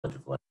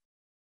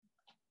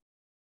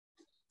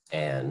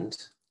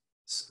and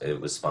it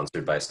was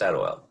sponsored by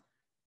Statoil.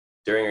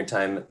 During her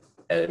time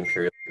at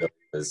Imperial, Zoe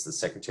was the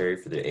secretary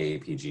for the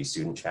AAPG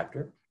student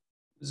chapter.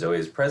 Zoe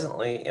is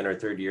presently in her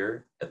third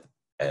year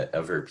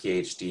of her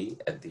PhD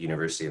at the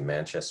University of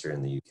Manchester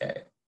in the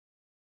UK.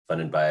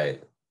 Funded by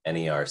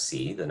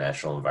NERC, the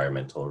National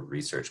Environmental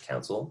Research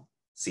Council,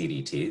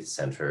 CDT,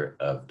 Center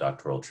of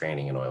Doctoral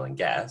Training in Oil and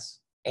Gas,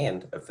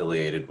 and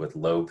affiliated with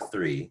Lobe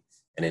 3,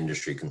 an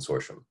industry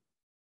consortium.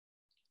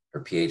 Her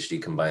PhD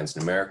combines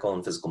numerical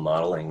and physical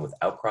modeling with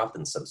outcrop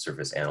and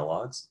subsurface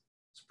analogues.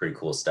 It's pretty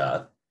cool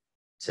stuff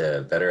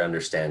to better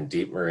understand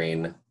deep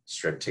marine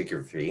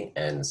stratigraphy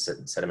and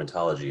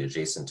sedimentology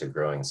adjacent to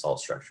growing salt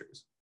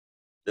structures.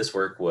 This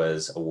work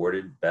was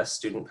awarded Best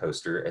Student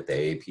Poster at the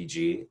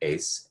AAPG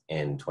ACE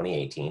in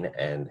 2018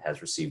 and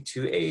has received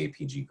 2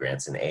 AAPG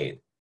grants in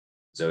aid.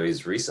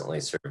 Zoe's recently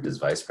served as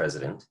Vice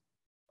President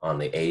on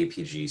the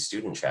AAPG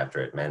student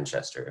chapter at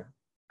Manchester.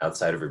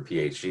 Outside of her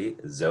PhD,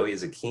 Zoe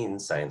is a keen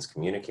science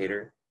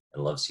communicator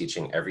and loves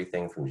teaching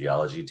everything from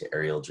geology to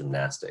aerial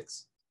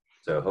gymnastics.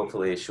 So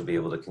hopefully she'll be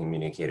able to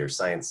communicate her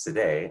science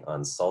today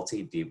on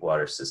salty deep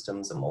water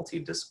systems and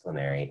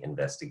multidisciplinary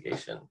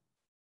investigation.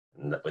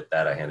 And with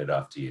that, I hand it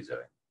off to you, Zoe.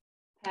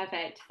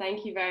 Perfect.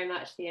 Thank you very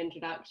much for the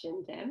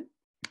introduction, Tim.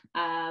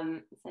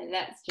 So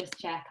let's just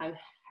check. I'm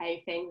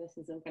hoping this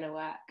is all going to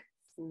work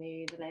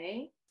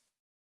smoothly.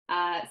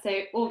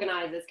 So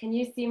organizers, can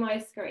you see my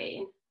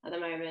screen at the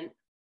moment?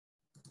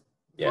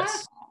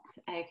 Yes.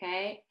 Perfect.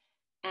 Okay.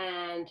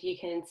 And you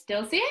can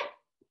still see it?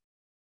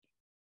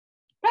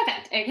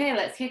 Perfect. Okay,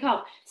 let's kick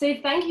off. So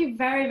thank you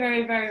very,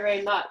 very, very,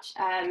 very much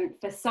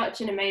for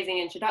such an amazing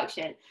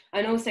introduction,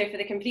 and also for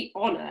the complete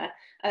honor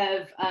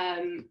of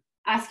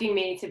asking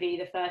me to be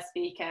the first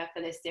speaker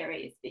for this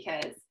series,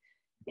 because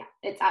yeah,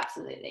 it's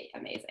absolutely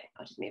amazing.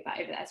 I'll just move that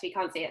over there so you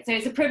can't see it. So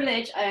it's a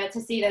privilege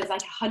to see there's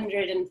like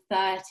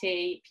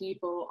 130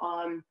 people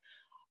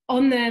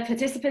on the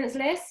participants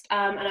list,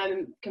 and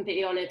I'm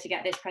completely honored to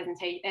get this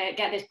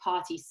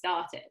party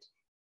started.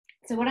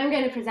 So what I'm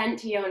going to present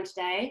to you on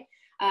today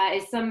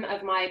is some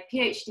of my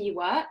PhD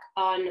work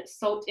on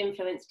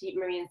salt-influenced deep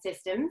marine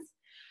systems.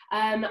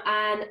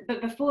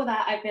 But before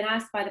that, I've been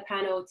asked by the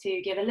panel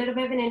to give a little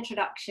bit of an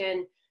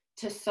introduction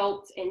to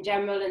salt in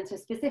general, and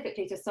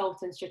specifically to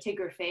salt and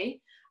stratigraphy,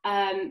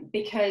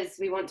 because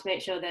we want to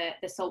make sure that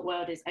the salt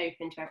world is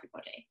open to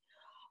everybody.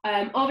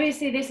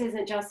 Obviously, this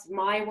isn't just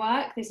my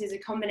work. This is a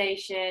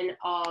combination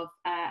of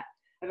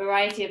a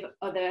variety of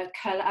other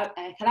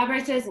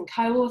collaborators and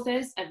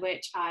co-authors, of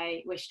which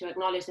I wish to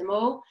acknowledge them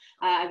all.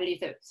 I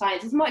believe that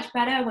science is much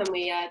better when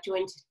we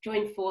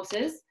join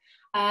forces.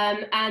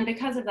 And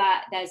because of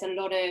that, there's a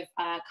lot of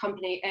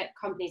companies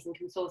and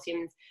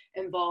consortiums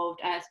involved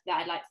that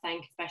I'd like to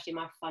thank, especially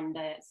my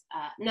funders,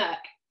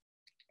 NERC.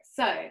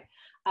 So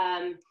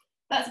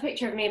that's a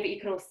picture of me, but you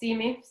can all see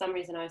me. For some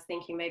reason, I was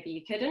thinking maybe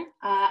you couldn't.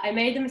 I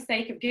made the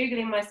mistake of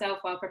Googling myself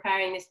while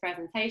preparing this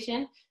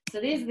presentation.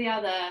 So these are the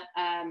other,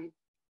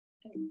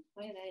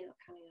 why are they not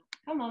coming up?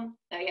 Come on.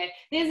 Okay,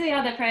 these are the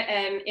other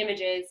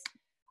images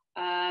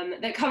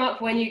that come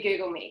up when you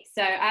Google me.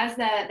 So as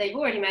they've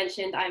already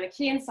mentioned, I'm a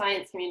keen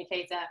science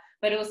communicator,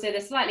 but also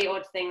the slightly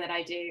odd thing that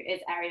I do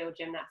is aerial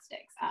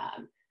gymnastics.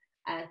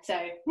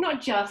 So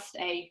not just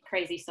a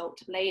crazy salt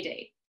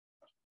lady.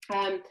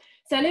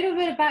 So a little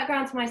bit of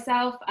background to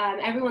myself.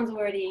 Everyone's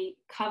already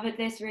covered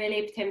this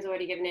really. Tim's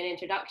already given an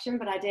introduction,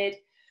 but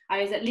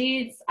I was at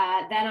Leeds,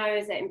 then I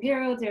was at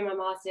Imperial doing my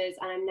master's,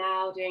 and I'm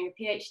now doing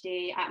a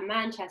PhD at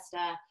Manchester,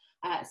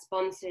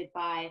 sponsored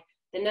by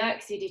the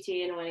NERC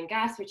CDT in oil and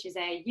gas, which is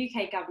a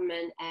UK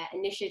government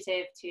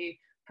initiative to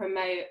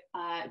promote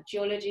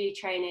geology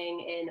training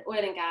in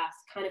oil and gas,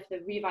 kind of the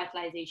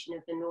revitalization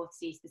of the North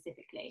Sea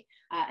specifically,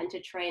 and to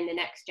train the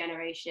next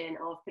generation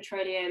of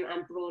petroleum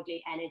and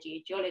broadly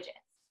energy geologists.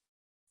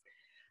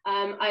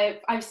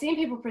 I've seen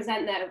people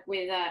present their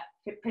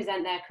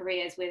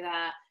careers with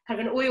kind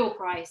of an oil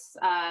price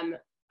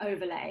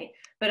overlay,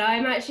 but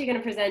I'm actually going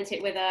to present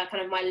it with a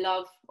kind of my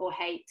love or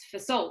hate for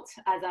salt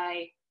as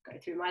I go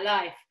through my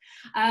life.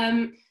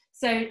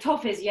 So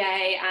top is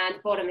yay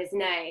and bottom is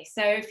nay.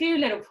 So a few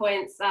little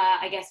points.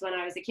 I guess when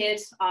I was a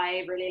kid,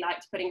 I really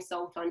liked putting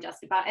salt on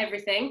just about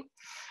everything.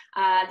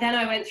 Then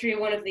I went through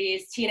one of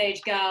these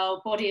teenage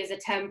girl body as a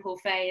temple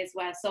phase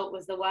where salt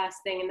was the worst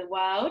thing in the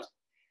world.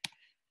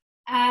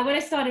 When I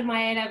started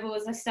my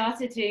A-levels,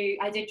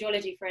 I did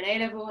geology for an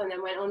A-level and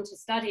then went on to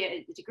study it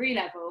at the degree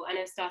level, and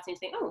I was starting to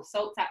think, oh,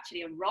 salt's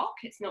actually a rock.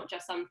 It's not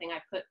just something I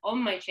put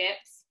on my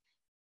chips.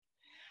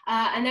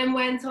 And then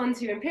went on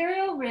to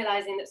Imperial,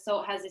 realizing that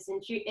salt has this a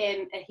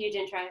huge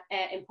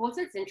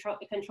importance in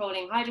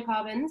controlling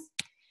hydrocarbons.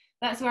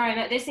 That's where I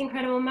met this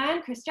incredible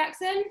man, Chris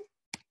Jackson,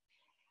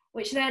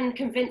 which then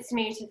convinced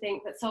me to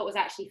think that salt was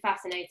actually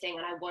fascinating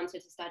and I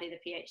wanted to study the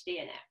PhD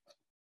in it.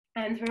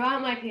 And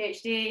throughout my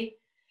PhD,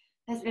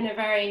 there's been a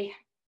very,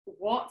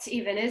 what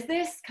even is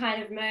this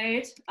kind of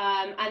mode?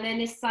 And then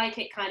this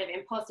psychic kind of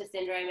imposter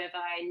syndrome of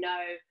I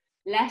know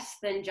less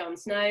than Jon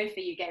Snow, for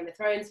you Game of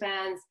Thrones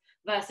fans,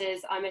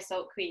 versus I'm a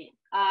salt queen.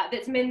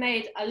 That's been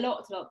made a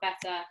lot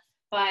better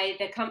by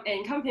the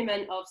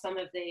accompaniment of some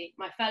of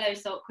my fellow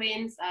salt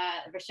queens,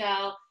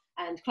 Rochelle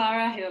and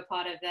Clara, who are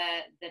part of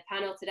the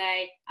panel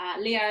today,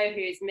 Leo,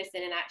 who is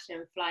missing in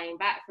action, flying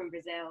back from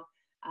Brazil,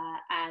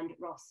 and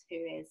Ross, who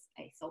is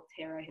a salt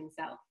hero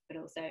himself, but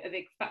also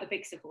a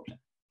big supporter.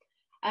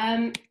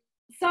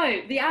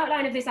 So the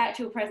outline of this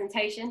actual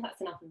presentation,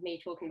 that's enough of me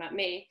talking about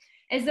me,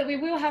 is that we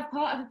will have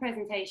part of the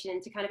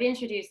presentation to kind of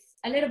introduce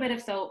a little bit of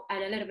salt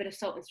and a little bit of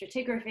salt and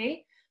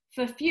stratigraphy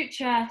for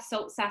future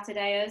Salt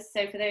Saturdayers.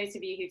 So for those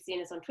of you who've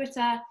seen us on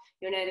Twitter,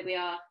 you'll know that we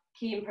are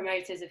keen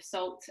promoters of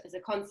salt as a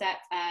concept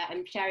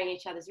and sharing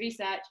each other's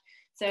research.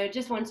 So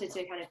just wanted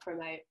to kind of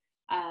promote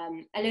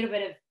a little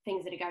bit of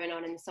things that are going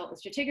on in the salt and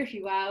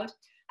stratigraphy world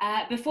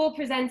before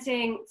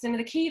presenting some of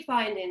the key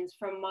findings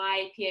from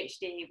my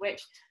PhD,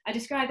 which I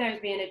describe there as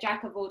being a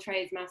jack of all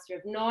trades, master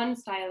of none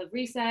style of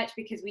research,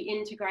 because we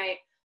integrate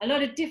a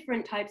lot of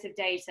different types of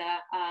data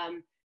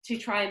to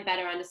try and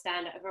better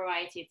understand at a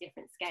variety of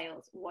different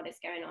scales what is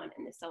going on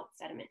in the salt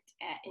sediment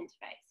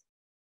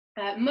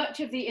interface.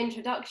 Much of the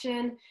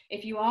introduction,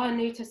 if you are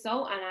new to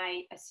salt, and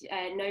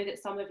I know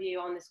that some of you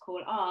on this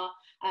call are,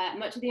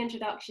 much of the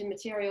introduction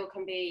material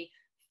can be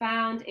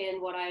found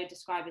in what I would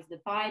describe as the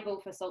Bible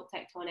for salt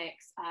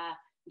tectonics,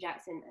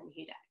 Jackson and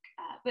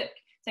Hudak book.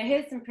 So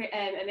here's some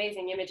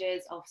amazing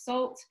images of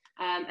salt,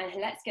 and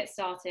let's get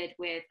started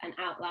with an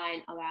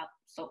outline about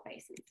salt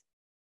basins.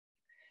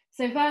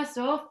 So first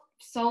off,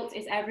 salt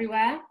is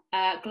everywhere,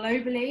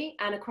 globally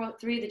and across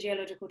through the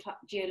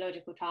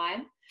geological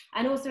time,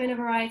 and also in a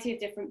variety of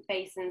different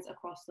basins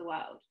across the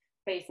world,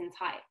 basin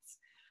types.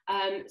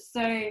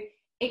 So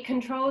it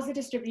controls the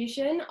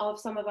distribution of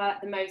some of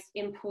the most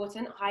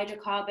important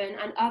hydrocarbon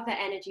and other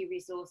energy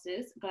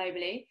resources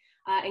globally,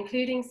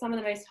 including some of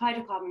the most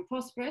hydrocarbon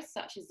prosperous,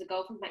 such as the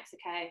Gulf of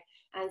Mexico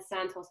and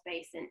Santos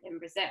Basin in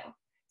Brazil.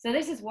 So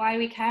this is why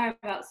we care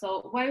about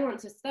salt, why we want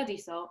to study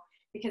salt,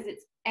 because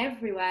it's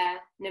everywhere,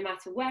 no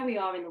matter where we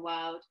are in the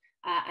world,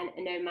 and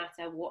no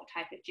matter what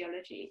type of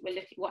geology we're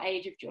looking, what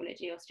age of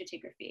geology or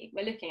stratigraphy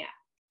we're looking at.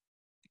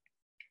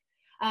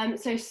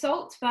 So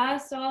salt,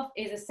 first off,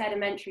 is a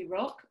sedimentary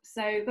rock.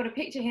 So we've got a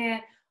picture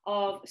here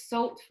of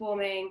salt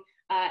forming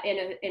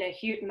in a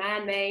huge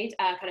man-made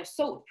kind of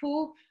salt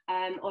pool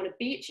on a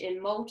beach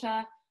in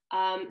Malta.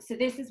 So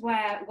this is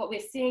where, what we're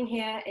seeing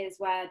here is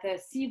where the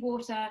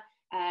seawater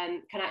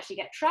can actually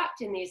get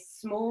trapped in these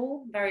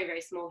small, very,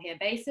 very small here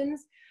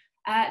basins.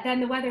 Then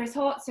the weather is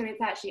hot, so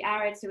it's actually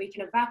arid, so we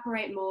can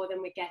evaporate more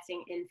than we're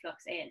getting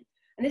influx in.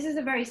 And this is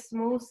a very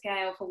small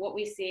scale for what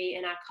we see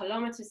in our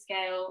kilometer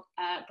scale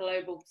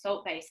global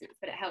salt basins,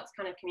 but it helps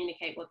kind of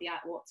communicate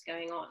what's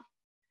going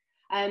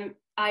on.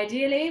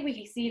 Ideally, we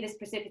can see this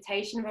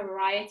precipitation of a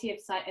variety of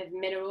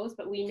minerals,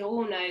 but we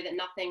all know that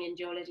nothing in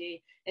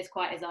geology is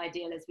quite as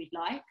ideal as we'd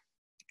like.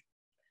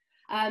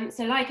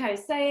 So like I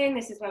was saying,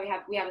 this is where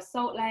we have a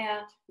salt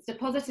layer. It's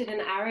deposited in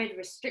an arid,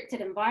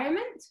 restricted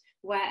environment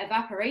where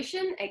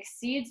evaporation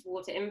exceeds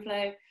water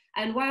inflow.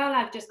 And while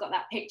I've just got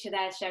that picture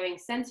there showing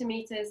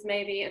centimeters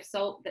maybe of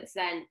salt that's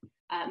then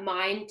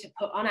mined to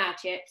put on our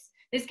chips,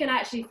 this can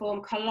actually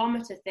form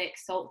kilometer thick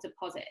salt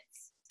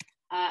deposits.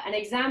 An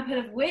example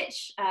of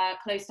which,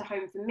 close to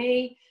home for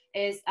me,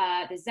 is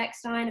the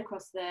zechstein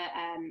across the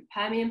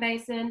Permian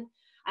Basin.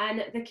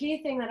 And the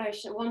key thing that I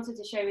wanted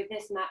to show with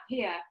this map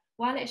here,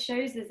 while it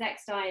shows the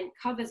zechstein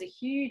covers a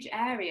huge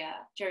area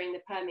during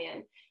the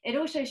Permian, it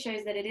also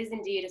shows that it is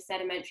indeed a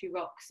sedimentary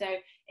rock. So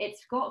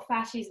it's got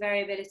facies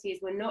variabilities.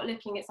 We're not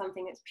looking at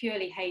something that's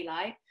purely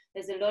halite.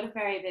 There's a lot of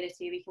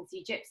variability. We can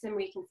see gypsum,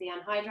 we can see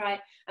anhydrite,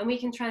 and we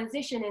can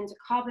transition into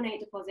carbonate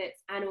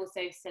deposits and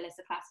also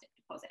siliciclastic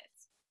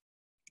deposits.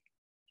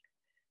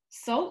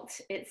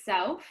 Salt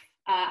itself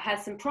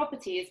has some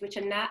properties which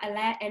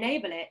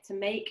enable it to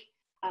make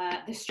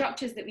the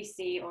structures that we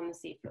see on the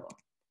seafloor.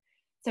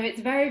 So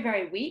it's very,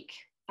 very weak.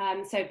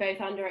 So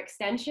both under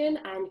extension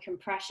and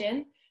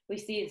compression, we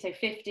see, so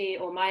 50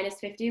 or minus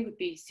 50 would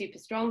be super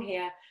strong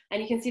here.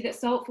 And you can see that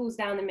salt falls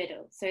down the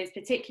middle. So it's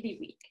particularly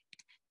weak.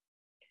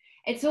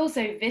 It's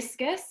also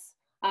viscous.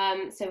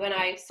 So when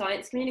I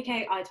science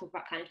communicate, I talk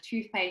about kind of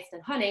toothpaste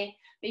and honey,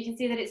 but you can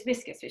see that it's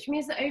viscous, which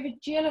means that over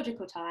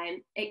geological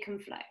time, it can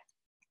flow.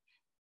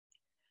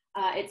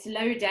 It's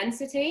low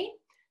density.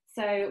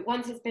 So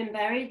once it's been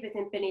buried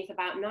beneath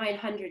about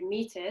 900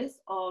 meters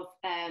of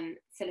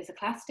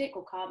siliciclastic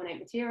or carbonate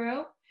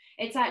material,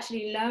 it's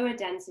actually lower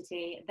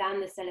density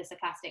than the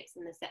siliciclastics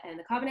and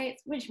the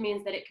carbonates, which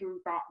means that it can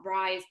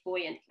rise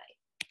buoyantly.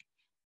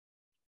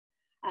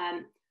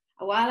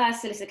 While our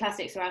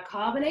siliciclastics or our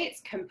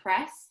carbonates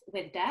compress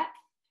with depth,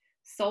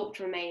 salt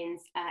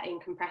remains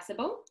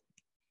incompressible.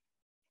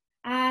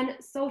 And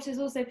salt is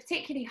also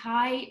particularly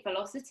high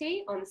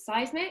velocity on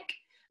seismic,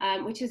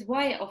 which is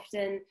why it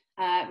often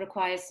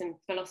requires some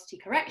velocity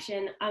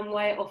correction and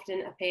why it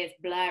often appears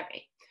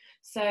blurry.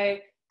 So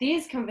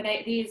these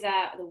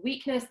the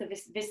weakness, the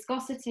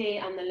viscosity,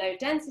 and the low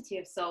density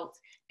of salt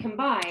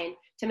combine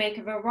to make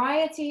a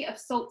variety of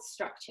salt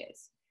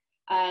structures.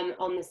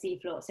 on the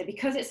seafloor. So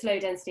because it's low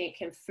density, it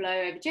can flow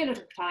over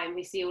geological time.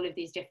 We see all of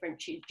these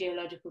different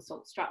geological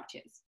salt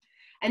structures.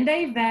 And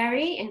they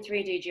vary in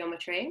 3D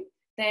geometry.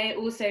 They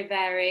also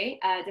vary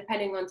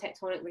depending on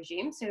tectonic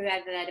regime, so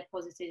whether they're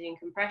deposited in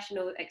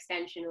compressional,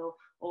 extensional,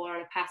 or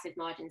on a passive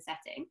margin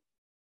setting.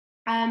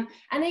 And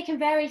they can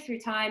vary through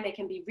time, they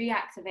can be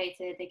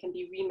reactivated, they can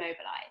be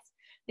remobilized.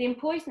 The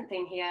important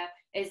thing here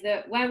is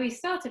that where we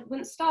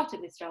once started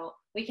with salt,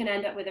 we can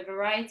end up with a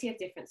variety of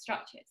different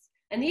structures.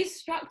 And these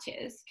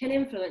structures can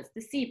influence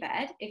the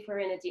seabed if we're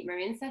in a deep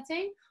marine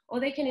setting, or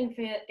they can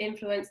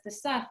influence the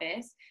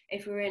surface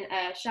if we're in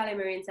a shallow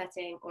marine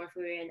setting, or if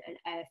we're in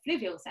a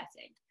fluvial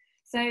setting.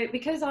 So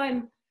because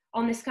I'm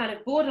on this kind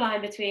of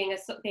borderline between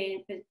salt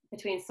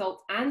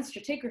and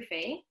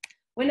stratigraphy,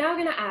 we're now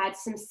going to add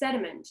some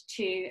sediment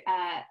to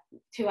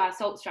our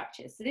salt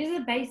structures. So these are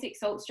the basic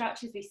salt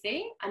structures we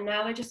see, and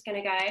now we're just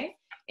going to go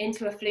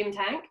into a flume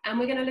tank, and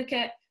we're going to look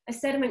at a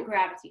sediment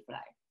gravity flow,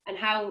 and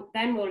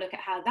then we'll look at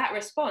how that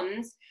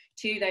responds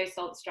to those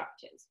salt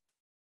structures.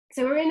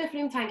 So we're in a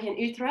flume tank in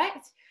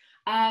Utrecht.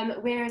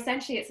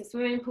 It's a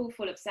swimming pool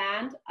full of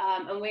sand,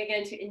 and we're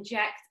going to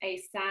inject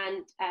a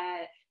sand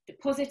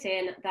deposit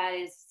in that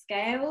is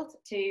scaled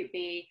to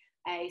be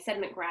a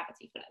sediment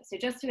gravity flow. So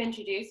just to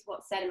introduce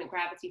what sediment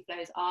gravity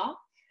flows are,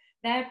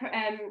 they're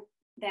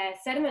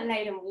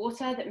sediment-laden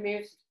water that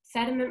moves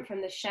sediment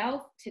from the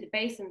shelf to the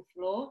basin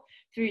floor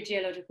through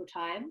geological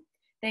time.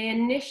 They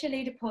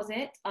initially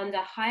deposit under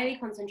highly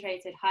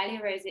concentrated,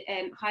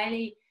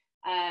 highly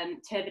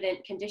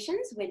turbulent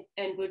conditions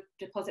and would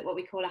deposit what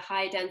we call a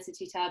high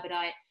density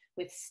turbidite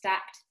with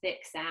stacked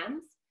thick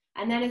sands.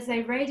 And then as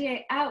they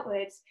radiate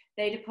outwards,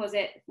 they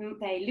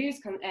lose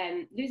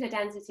their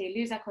density,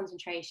 lose their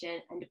concentration,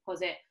 and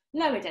deposit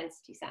lower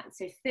density sands,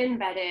 so thin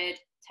bedded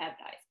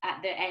turbidites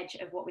at the edge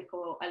of what we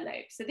call a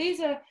lobe. So these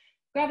are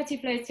gravity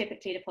flows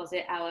typically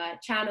deposit our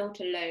channel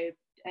to lobe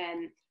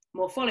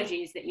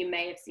morphologies that you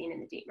may have seen in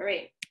the deep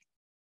marine.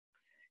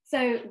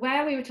 So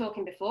where we were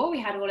talking before,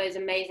 we had all those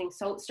amazing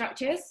salt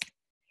structures.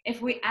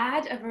 If we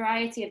add a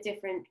variety of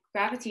different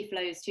gravity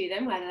flows to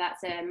them, whether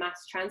that's a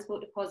mass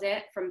transport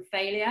deposit from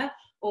failure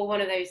or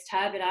one of those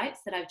turbidites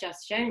that I've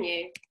just shown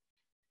you,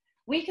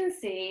 we can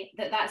see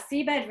that that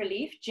seabed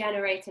relief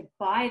generated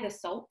by the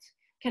salt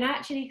can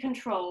actually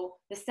control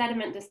the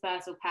sediment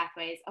dispersal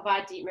pathways of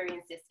our deep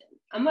marine system.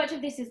 And much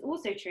of this is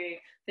also true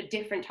for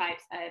different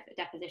types of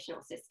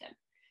depositional system.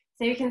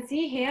 So you can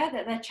see here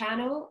that the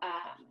channel,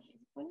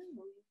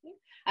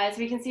 so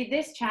we can see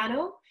this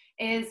channel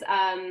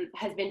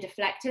has been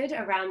deflected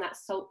around that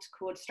salt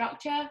cord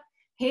structure.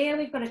 Here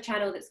we've got a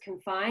channel that's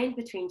confined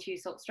between two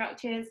salt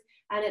structures,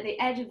 and at the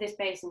edge of this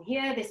basin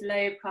here, this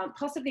lobe can't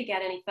possibly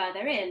get any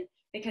further in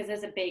because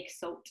there's a big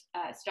salt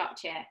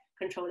structure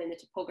controlling the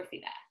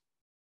topography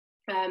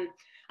there.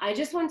 I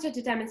just wanted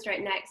to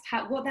demonstrate next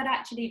what that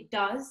actually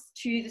does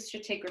to the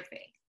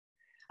stratigraphy.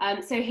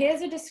 So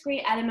here's a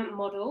discrete element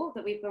model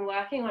that we've been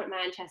working on at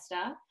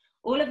Manchester.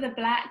 All of the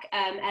black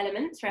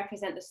elements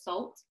represent the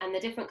salt, and the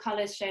different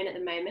colors shown at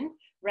the moment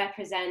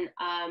represent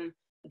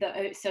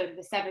the sort of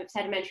the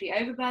sedimentary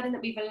overburden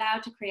that we've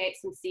allowed to create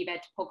some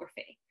seabed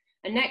topography.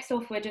 And next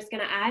off, we're just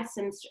going to add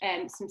some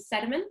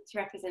sediment to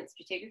represent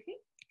stratigraphy.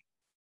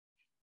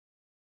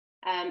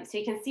 So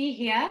you can see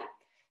here,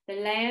 the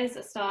layers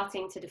are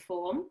starting to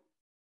deform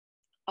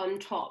on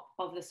top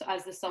of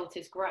as the salt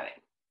is growing.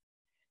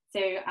 So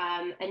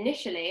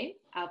initially,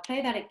 I'll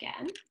play that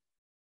again.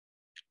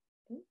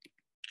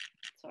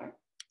 Sorry,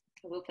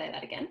 I will play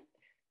that again.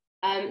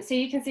 So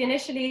you can see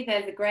initially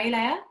there's a grey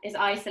layer is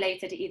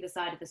isolated to either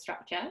side of the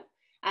structure.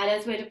 And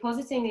as we're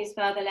depositing these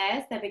further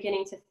layers, they're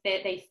beginning to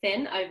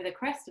thin over the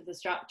crest of the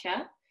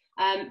structure.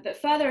 But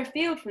further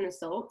afield from the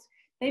salt,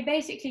 they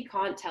basically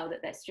can't tell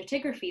that there's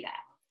stratigraphy there.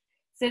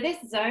 So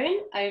this zone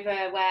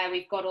over where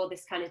we've got all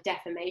this kind of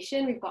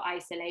deformation, we've got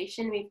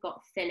isolation, we've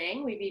got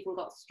thinning, we've even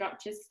got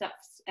structures,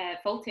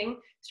 faulting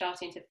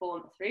starting to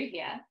form through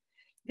here.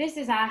 This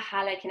is our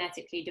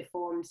halokinetically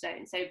deformed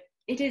zone. So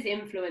it is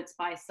influenced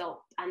by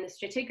salt, and the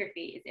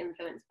stratigraphy is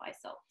influenced by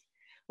salt.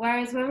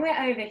 Whereas when we're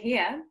over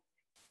here,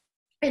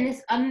 in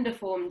this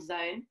undeformed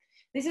zone,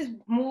 this is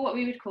more what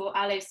we would call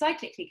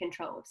allocyclically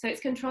controlled. So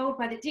it's controlled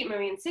by the deep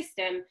marine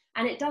system,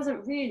 and it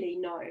doesn't really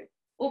know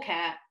or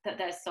care that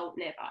there's salt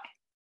nearby.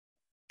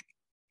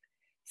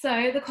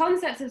 So the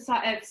concepts of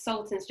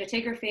salt and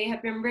stratigraphy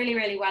have been really,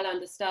 really well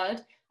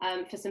understood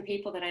for some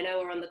people that I know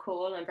are on the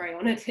call. I'm very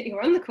honored that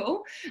you're on the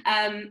call.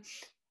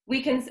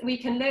 We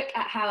can look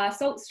at how our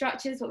salt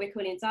structures, what we're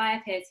calling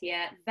diapirs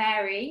here,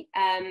 vary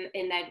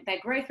in their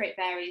growth rate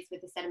varies with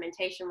the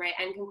sedimentation rate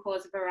and can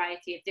cause a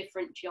variety of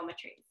different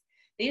geometries.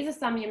 These are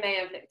some you may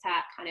have looked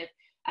at kind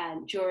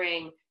of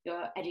during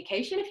your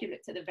education if you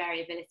looked at the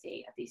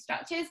variability of these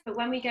structures. But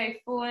when we go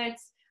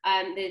forwards,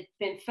 they've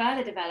been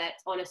further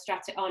developed on a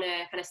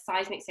kind of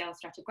seismic scale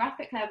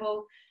stratigraphic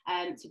level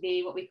to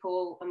be what we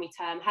call, when we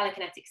term,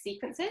 halokinetic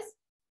sequences,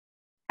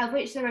 of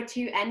which there are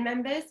two end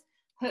members,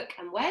 hook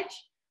and wedge.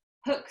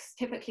 Hooks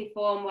typically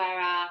form where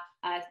our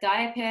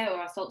diapir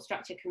or our salt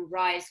structure can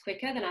rise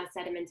quicker than our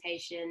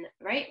sedimentation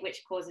rate,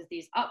 which causes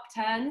these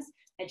upturns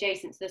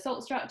adjacent to the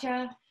salt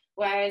structure,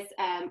 whereas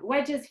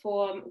wedges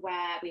form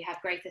where we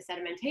have greater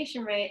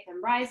sedimentation rate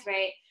than rise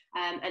rate,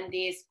 and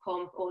these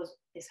form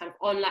this kind of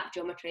on-lap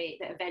geometry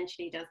that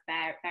eventually does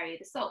bury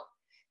the salt.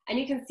 And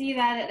you can see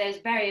there that there's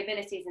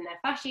variabilities in their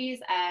facies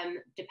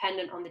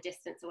dependent on the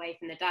distance away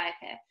from the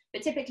diapir.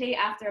 But typically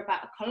after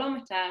about 1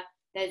 kilometer,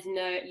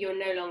 you're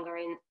no longer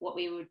in what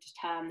we would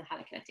term the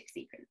halokinetic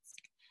sequence.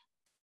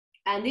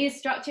 And these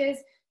structures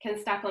can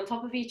stack on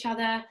top of each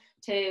other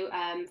to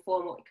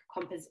form what we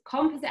call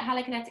composite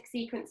halokinetic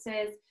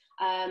sequences,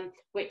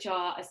 which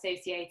are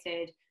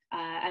associated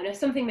and are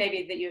something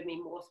maybe that you would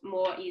be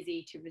more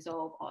easy to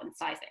resolve on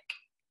seismic.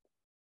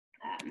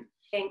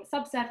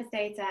 Subsurface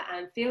data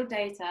and field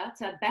data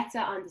to better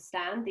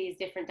understand these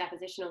different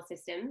depositional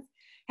systems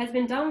has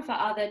been done for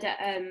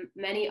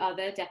many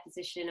other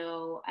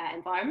depositional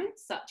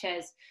environments, such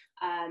as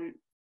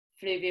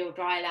fluvial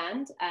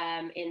dryland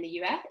in the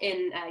US,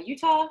 in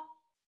Utah,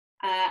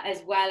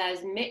 as well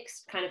as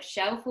mixed kind of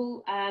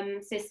shelfal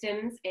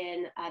systems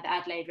in the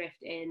Adelaide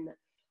Rift in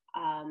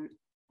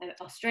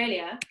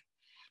Australia.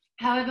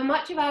 However,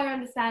 much of our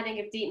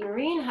understanding of deep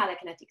marine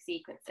halokinetic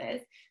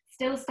sequences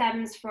still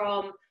stems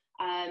from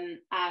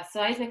our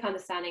seismic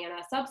understanding and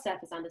our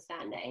subsurface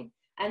understanding.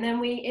 And then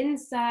we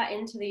insert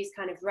into these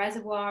kind of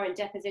reservoir and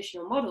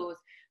depositional models,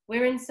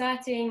 we're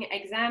inserting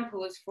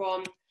examples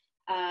from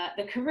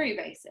the Karoo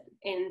Basin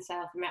in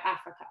South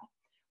Africa,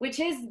 which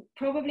is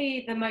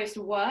probably the most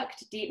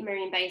worked deep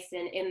marine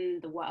basin in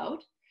the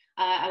world.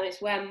 And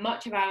it's where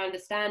much of our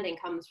understanding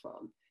comes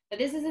from. But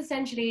this is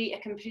essentially a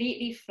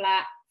completely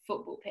flat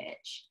football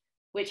pitch,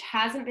 which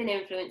hasn't been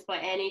influenced by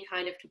any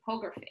kind of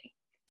topography.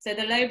 So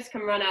the lobes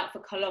can run out for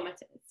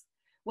kilometers.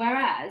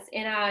 Whereas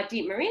in our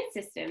deep marine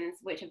systems,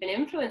 which have been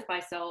influenced by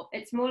salt,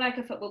 it's more like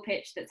a football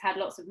pitch that's had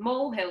lots of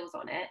molehills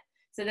on it.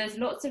 So there's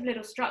lots of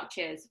little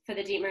structures for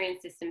the deep marine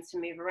systems to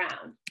move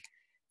around.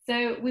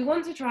 So we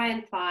want to try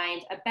and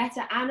find a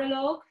better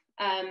analog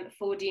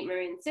for deep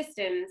marine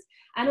systems,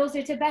 and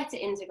also to better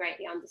integrate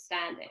the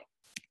understanding.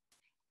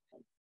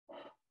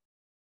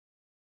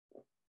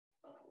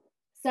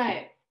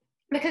 So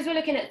because we're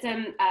looking at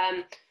some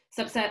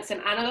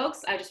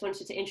analogues, I just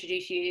wanted to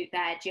introduce you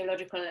their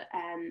geological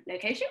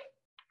location.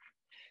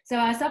 So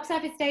our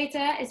subsurface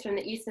data is from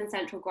the eastern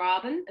Central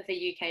Graben of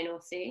the UK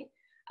North Sea.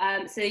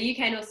 So the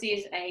UK North Sea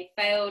is a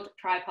failed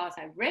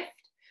tripartite rift.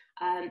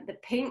 The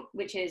pink,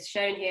 which is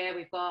shown here,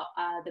 we've got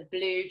the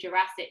blue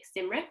Jurassic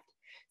stim rift.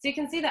 So you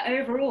can see that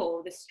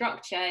overall the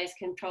structure is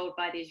controlled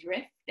by these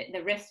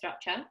the rift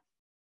structure.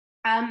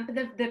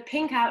 But the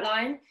pink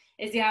outline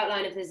is the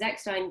outline of the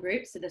Zechstein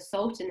group, so the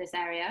salt in this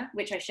area,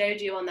 which I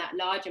showed you on that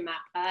larger map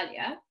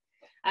earlier.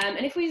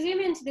 And if we zoom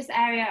into this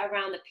area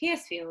around the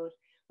Pierce field,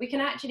 we can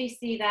actually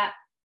see that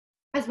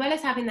as well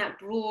as having that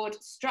broad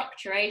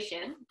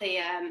structuration,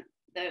 the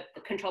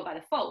controlled by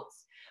the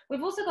faults,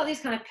 we've also got these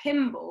kind of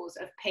pinballs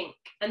of pink.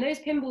 And those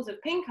pinballs of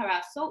pink are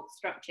our salt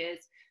structures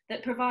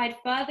that provide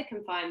further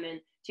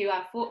confinement to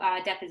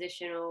our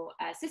depositional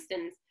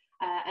systems.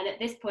 And at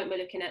this point, we're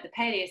looking at the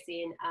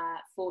Paleocene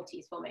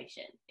 40s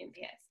formation in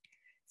Pierce.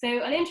 So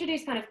I'll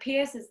introduce kind of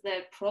Pierce as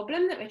the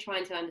problem that we're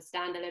trying to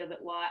understand a little bit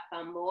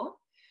more.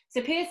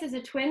 So Pierce is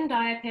a twin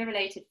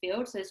diapir-related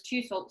field. So there's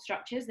two salt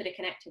structures that are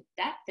connected to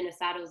depth in a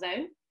saddle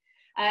zone.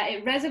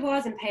 It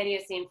reservoirs in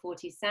Paleocene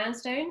 40s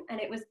sandstone, and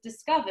it was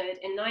discovered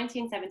in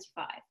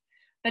 1975.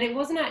 But it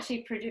wasn't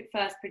actually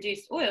first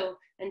produced oil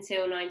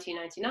until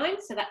 1999.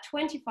 So that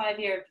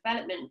 25-year of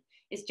development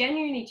is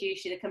genuinely due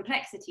to the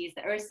complexities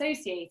that are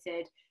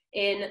associated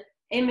in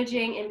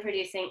imaging, in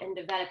producing and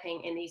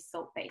developing in these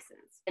salt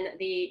basins. And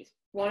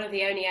one of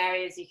the only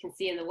areas you can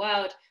see in the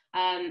world,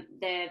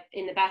 they're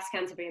in the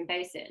Basque-Cantabrian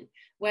Basin,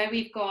 where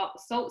we've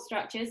got salt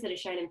structures that are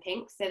shown in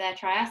pink. So they're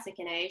Triassic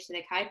in age, so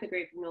they're Kuiper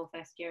group of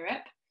Northwest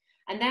Europe.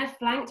 And they're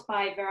flanked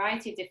by a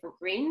variety of different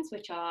greens,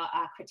 which are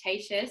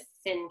Cretaceous,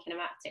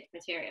 synkinematic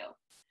material.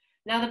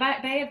 Now, the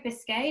Bay of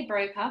Biscay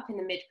broke up in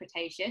the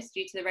mid-Cretaceous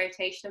due to the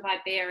rotation of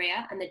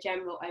Iberia and the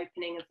general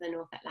opening of the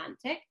North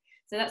Atlantic.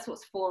 So that's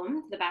what's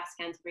formed the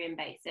Basque-Cantabrian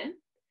Basin.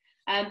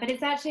 But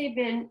it's actually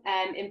been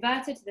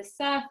inverted to the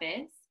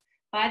surface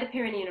by the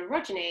Pyrenean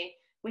orogeny,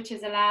 which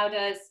has allowed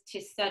us to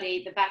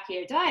study the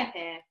Bakio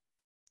Diapir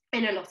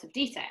in a lot of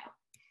detail.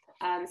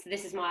 So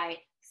this is my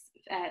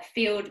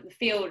field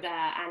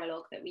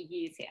analog that we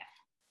use here.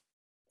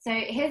 So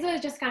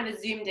here's just kind of a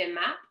zoomed in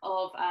map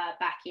of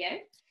Bakio.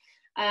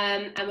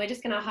 And we're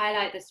just going to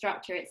highlight the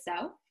structure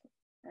itself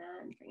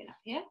and bring it up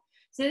here.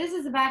 So this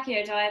is the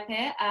Bakio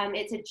Diapir.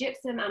 It's a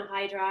gypsum,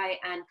 anhydrite,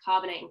 and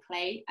carbonate and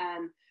clay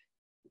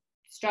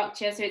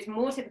structure. So it's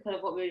more typical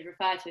of what we would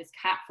refer to as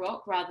cap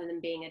rock rather than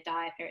being a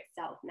diapir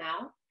itself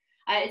now.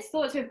 It's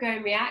thought to have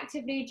grown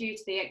reactively due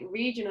to the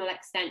regional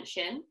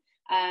extension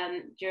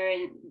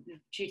due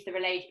to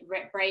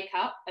the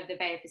breakup of the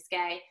Bay of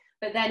Biscay,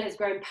 but then has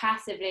grown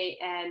passively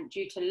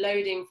due to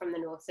loading from the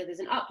north. So there's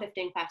an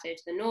uplifting plateau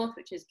to the north,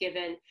 which has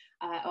given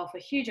off a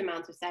huge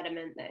amount of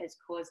sediment that has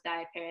caused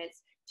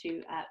diapirs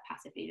to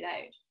passively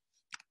load.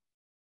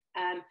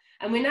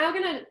 And we're now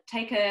going to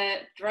take a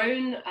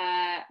drone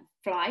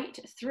flight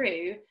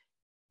through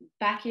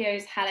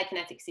Bakio's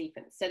halokinetic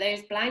sequence. So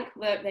those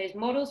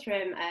models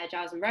from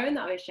Giles and Rowan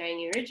that I was showing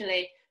you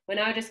originally, we're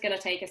now just going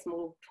to take a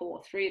small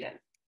tour through them.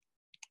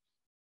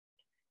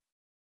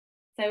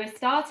 So we're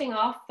starting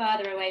off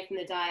further away from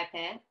the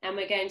diapir, and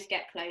we're going to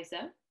get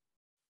closer.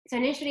 So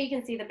initially you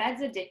can see the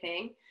beds are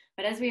dipping,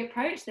 but as we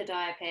approach the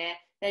diapir,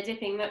 they're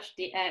dipping much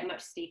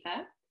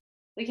steeper.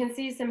 We can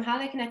see some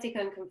halokinetic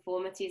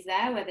unconformities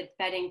there where the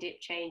bedding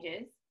dip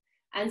changes,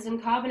 and some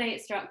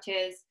carbonate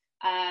structures,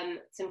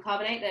 some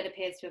carbonate that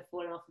appears to have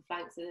fallen off the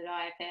flanks of the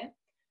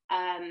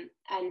diapir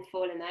and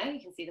fallen there.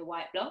 You can see the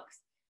white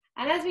blocks.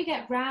 And as we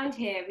get round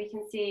here, we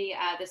can see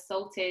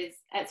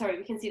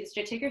we can see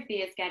the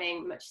stratigraphy is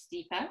getting much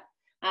steeper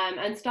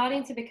and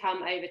starting to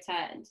become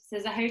overturned. So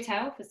there's a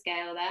hotel for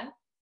scale there.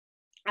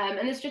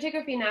 And the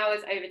stratigraphy now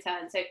is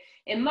overturned. So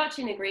much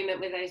in agreement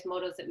with those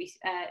models that we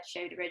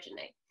showed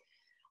originally.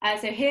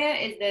 So here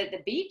is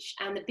the beach,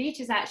 and the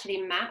beach is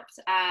actually mapped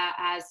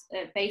as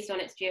based on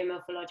its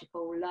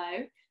geomorphological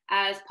low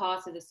as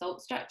part of the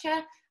salt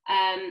structure.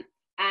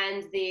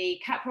 And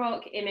the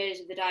caprock image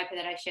of the diaper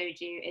that I showed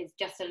you is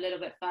just a little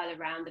bit further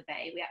around the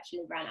bay. We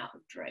actually ran out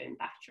of drone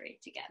battery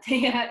to get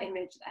the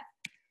image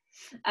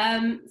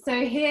there.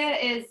 So here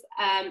is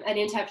an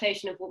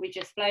interpretation of what we've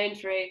just flown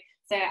through.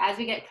 So as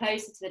we get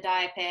closer to the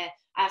diapir,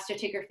 our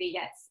stratigraphy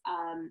gets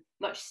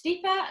much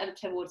steeper and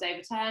towards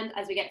overturned.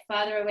 As we get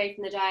further away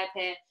from the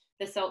diapir,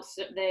 the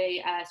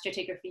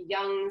stratigraphy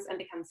youngs and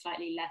becomes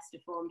slightly less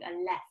deformed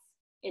and less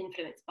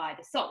influenced by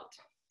the salt.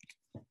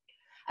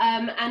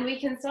 And we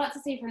can start to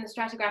see from the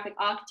stratigraphic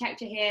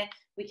architecture here,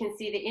 we can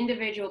see the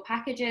individual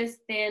packages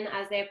thin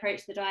as they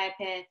approach the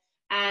diapir,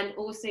 and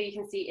also you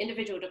can see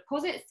individual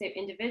deposits, so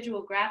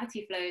individual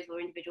gravity flows or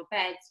individual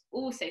beds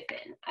also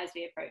thin as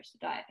we approach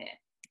the diapir.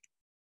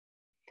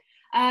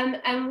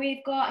 And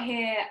we've got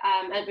here,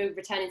 and we're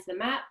returning to the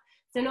map,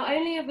 so not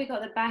only have we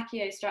got the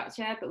Bakio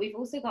structure, but we've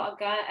also got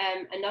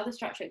another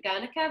structure at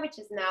Guernica, which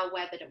is now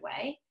weathered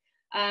away,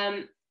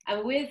 and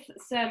with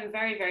some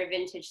very, very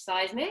vintage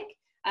seismic.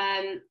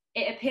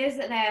 It appears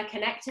that they are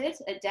connected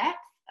at depth,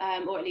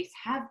 or at least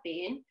have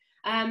been,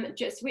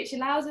 which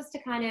allows us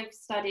to kind of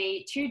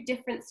study two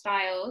different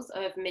styles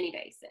of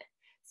mini-basin.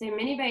 So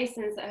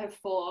mini-basins that have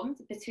formed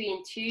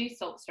between two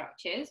salt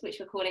structures, which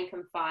we're calling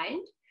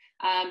confined,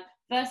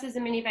 versus a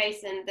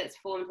mini-basin that's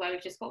formed where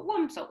we've just got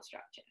one salt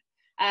structure.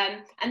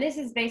 And this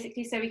is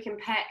basically so we can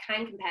compare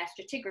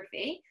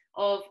stratigraphy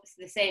of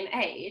the same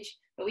age,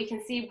 but we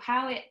can see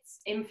how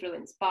it's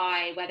influenced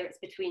by whether it's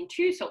between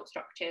two salt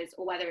structures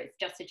or whether it's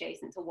just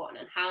adjacent to one,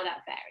 and how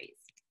that varies.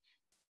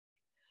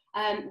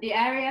 The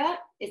area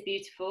is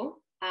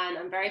beautiful, and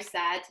I'm very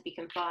sad to be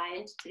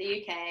confined to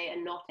the UK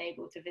and not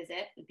able to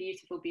visit the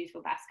beautiful,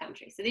 beautiful Basque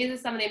Country. So these are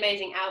some of the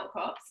amazing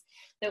outcrops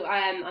that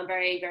I'm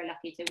very, very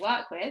lucky to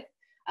work with.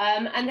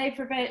 And they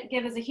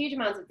give us a huge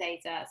amount of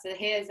data. So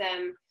here's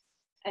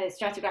a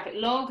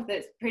stratigraphic log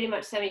that's pretty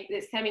much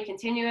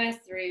semi-continuous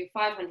through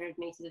 500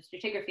 meters of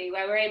stratigraphy,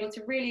 where we're able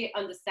to really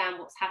understand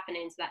what's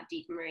happening to that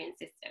deep marine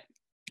system.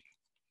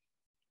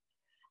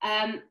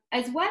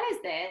 As well as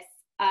this,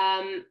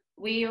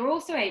 we are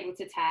also able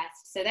to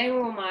test, so they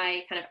were all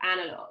my kind of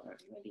analog,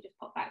 maybe just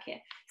pop back here.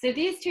 So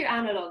these two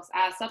analogues,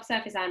 our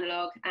subsurface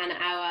analog and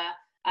our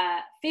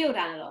field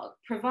analog,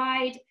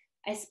 provide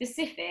a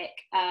specific,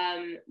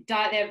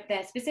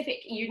 they're specific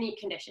unique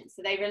conditions.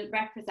 So they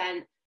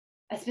represent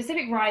a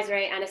specific rise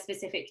rate and a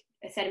specific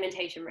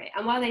sedimentation rate.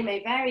 And while they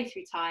may vary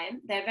through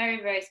time, they're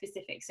very, very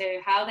specific.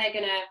 So how they're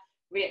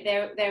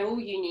they're all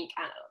unique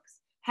analogues.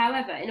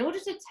 However, in order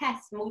to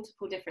test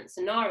multiple different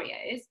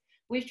scenarios,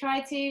 we've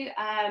tried to,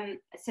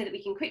 so that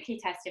we can quickly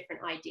test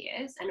different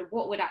ideas and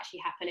what would actually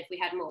happen if we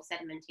had more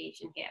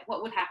sedimentation here?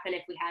 What would happen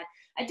if we had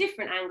a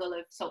different angle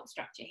of salt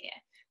structure here?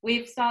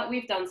 We've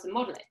done some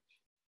modeling.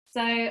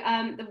 So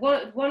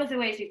one of the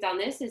ways we've done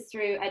this is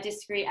through a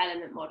discrete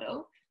element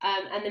model.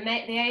 And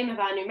the aim of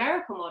our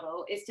numerical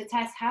model is to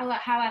test how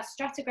our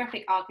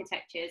stratigraphic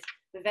architectures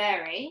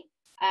vary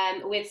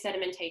with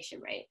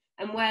sedimentation rate,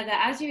 and whether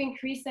as you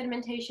increase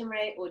sedimentation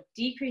rate or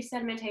decrease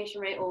sedimentation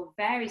rate or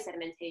vary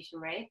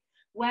sedimentation rate,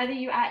 whether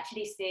you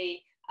actually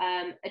see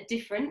a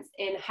difference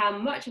in how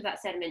much of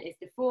that sediment is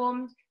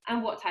deformed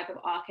and what type of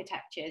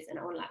architectures and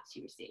onlaps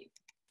you receive.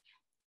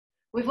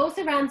 We've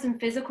also ran some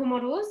physical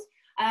models,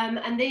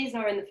 and these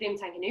are in the flume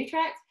tank in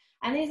Utrecht,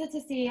 and these are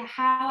to see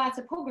how our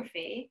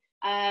topography,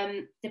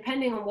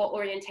 depending on what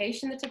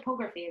orientation the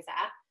topography is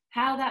at,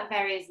 how that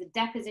varies the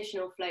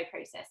depositional flow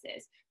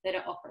processes that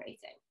are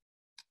operating.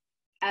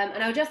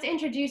 And I'll just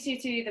introduce you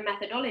to the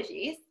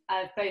methodologies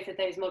of both of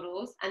those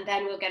models, and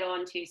then we'll get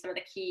on to some of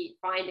the key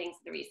findings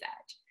of the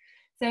research.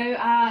 So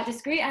our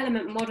discrete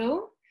element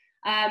model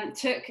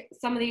took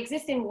some of the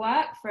existing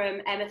work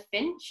from Emma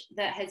Finch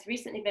that has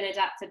recently been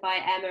adapted by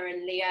Emma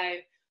and Leo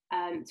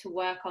to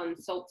work on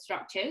salt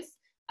structures.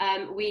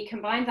 We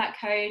combined that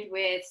code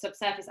with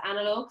subsurface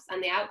analogues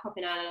and the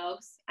outcropping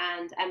analogues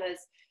and Emma's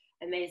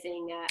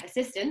amazing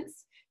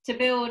assistance to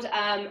build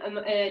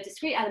a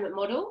discrete element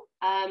model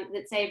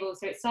that's able,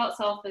 so it starts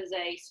off as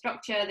a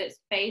structure that's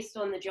based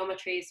on the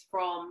geometries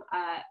from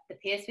the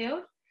Pierce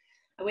field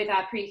with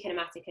our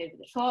pre-kinematic over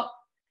the top.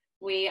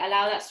 We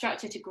allow that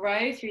structure to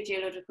grow through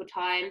geological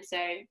time, so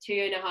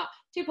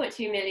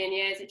 2.2 million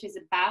years, which is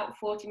about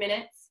 40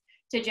 minutes,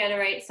 to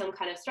generate some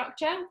kind of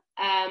structure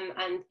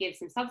and give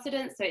some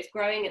subsidence. So it's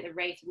growing at the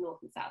rate of north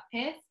and south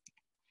Pierce.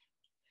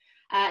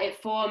 It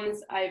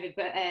forms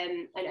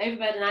an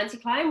overburden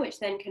anticline, which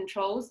then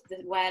controls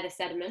where the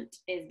sediment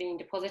is being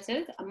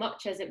deposited,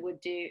 much as it would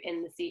do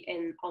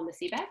on the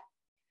seabed.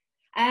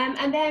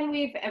 And then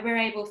we're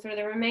able, through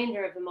the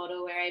remainder of the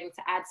model, we're able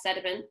to add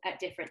sediment at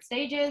different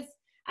stages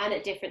and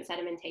at different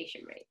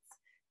sedimentation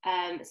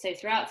rates. So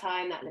throughout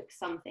time, that looks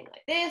something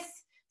like this.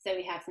 So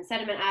we have some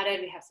sediment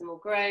added, we have some more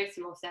growth,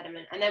 some more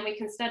sediment, and then we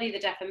can study the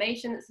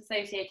deformation that's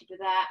associated with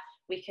that.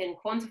 We can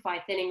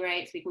quantify thinning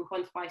rates, we can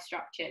quantify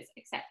structures,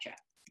 etc.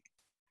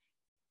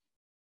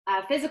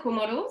 Physical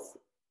models,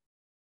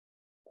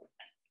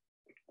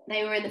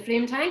 they were in the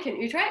flume tank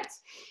in Utrecht.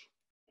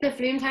 The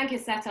flume tank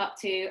is set up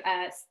to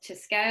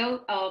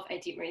scale of a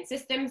deep marine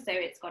system, so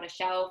it's got a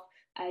shelf,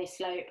 a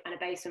slope, and a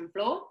basin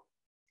floor.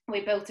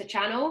 We built a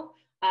channel,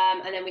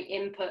 and then we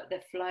input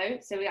the flow.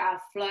 So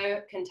our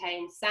flow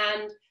contains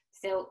sand,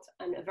 silt,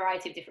 and a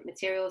variety of different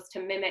materials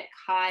to mimic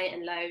high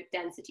and low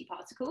density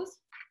particles.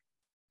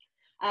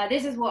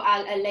 This is what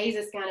a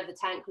laser scan of the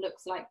tank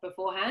looks like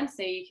beforehand.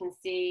 So you can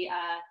see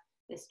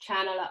this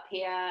channel up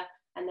here,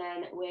 and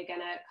then we're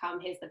gonna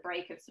here's the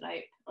break of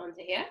slope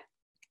onto here.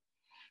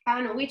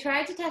 And we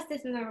tried to test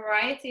this with a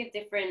variety of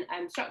different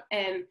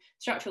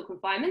structural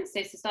confinements.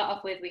 So to start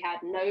off with, we had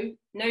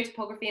no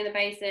topography in the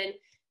basin,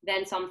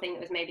 then something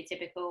that was maybe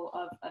typical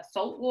of a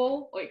salt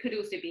wall, or it could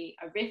also be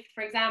a rift,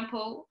 for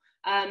example,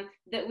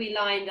 that we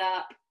lined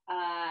up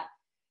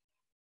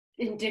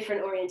in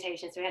different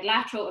orientations. So we had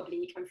lateral,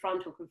 oblique, and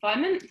frontal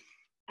confinement.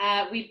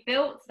 We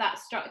built that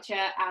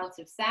structure out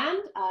of sand.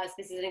 So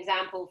this is an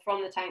example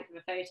from the tank of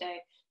a photo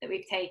that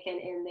we've taken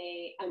in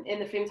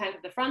the flume tank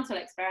of the frontal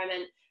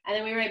experiment. And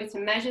then we were able to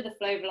measure the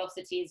flow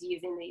velocities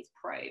using these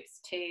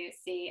probes to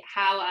see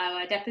how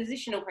our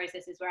depositional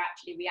processes were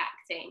actually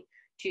reacting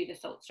to the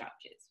salt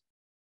structures,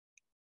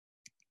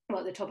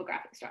 well, the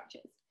topographic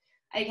structures.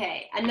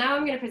 Okay, and now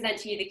I'm going to present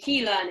to you the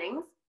key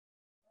learnings.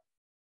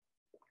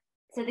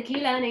 So the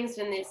key learnings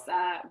from this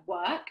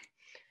work,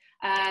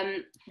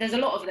 there's a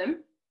lot of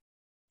them,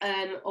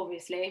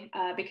 obviously,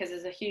 because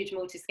there's a huge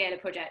multi-scalar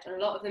project and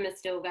a lot of them are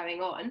still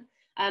going on,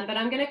 but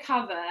I'm going to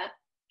cover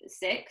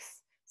 6,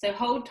 so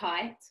hold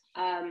tight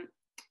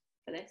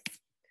for this.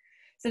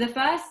 So the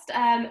first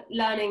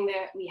learning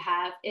that we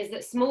have is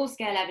that small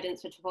scale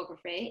evidence for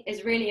topography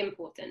is really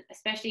important,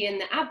 especially in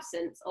the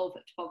absence of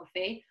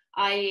topography,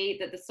 i.e.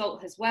 that the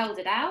salt has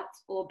welded out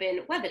or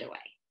been weathered away.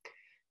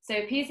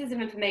 So pieces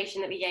of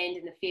information that we gained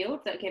in the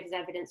field that gives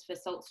evidence for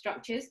salt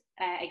structures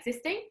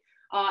existing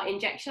are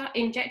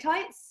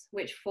injectites,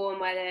 which form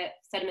where the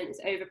sediment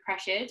is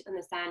overpressured and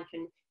the sand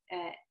can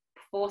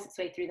force its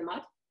way through the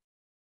mud.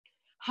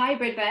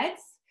 Hybrid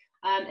beds,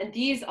 and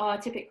these are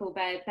typical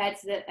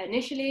beds that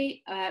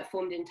initially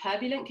formed in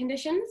turbulent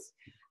conditions,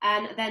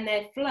 and then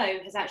their flow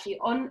has actually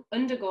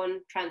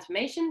undergone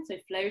transformation, so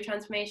flow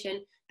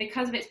transformation,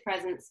 because of its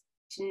presence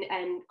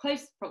and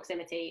close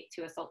proximity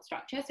to a salt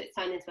structure. So it's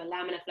turned into a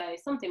laminar flow,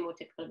 something more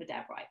typical of a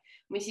debrite.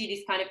 We see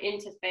these kind of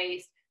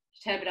interspaced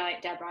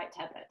turbidite, debrite,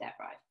 turbidite,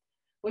 debrite.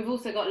 We've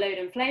also got load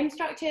and flame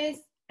structures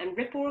and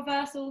ripple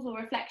reversals or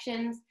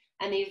reflections.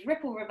 And these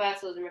ripple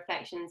reversals and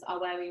reflections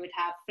are where we would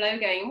have flow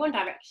going in one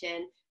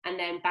direction and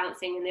then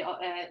bouncing in the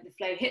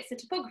flow hits the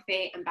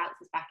topography and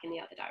bounces back in the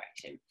other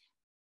direction.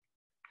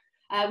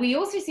 We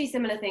also see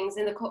similar things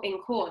in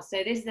core. So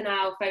this is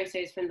now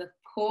photos from the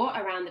core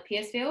around the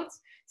Pierce fields.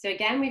 So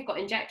again, we've got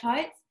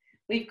injectites.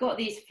 We've got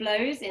these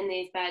flows in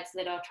these beds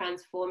that are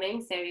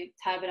transforming. So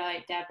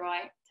turbidite,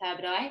 debrite,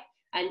 turbidite,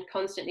 and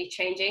constantly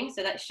changing.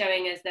 So that's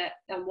showing us that,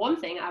 one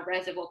thing, our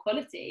reservoir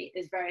quality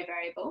is very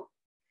variable.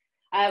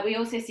 We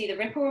also see the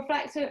ripple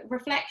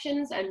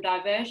reflections and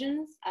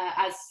diversions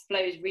as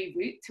flows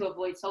reroute to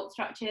avoid salt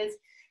structures.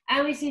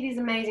 And we see these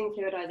amazing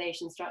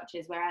fluidization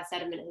structures where our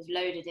sediment is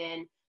loaded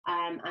in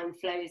and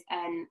flows,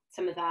 and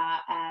some of our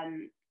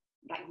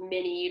like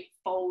mini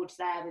folds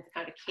there with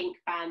kind of kink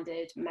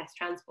banded mesh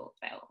transport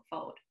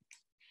fold.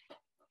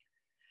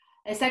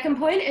 The second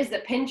point is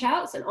that pinch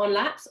outs and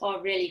onlaps are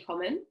really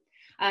common.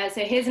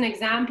 So here's an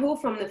example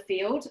from the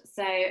field.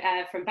 So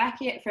from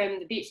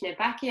the beach near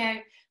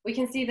Bakio, we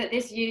can see that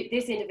this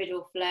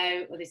individual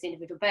flow or this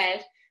individual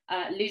bed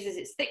loses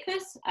its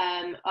thickness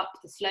up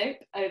the slope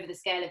over the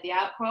scale of the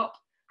outcrop.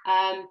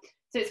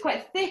 So it's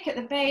quite thick at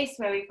the base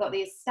where we've got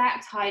these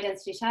stacked high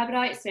density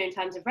turbidites. So in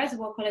terms of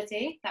reservoir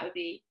quality, that would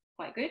be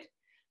quite good.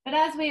 But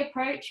as we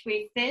approach,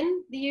 we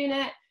thin the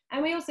unit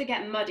and we also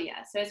get muddier.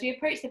 So as we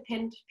approach the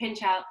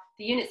pinch out,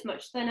 the unit's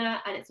much thinner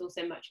and it's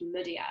also much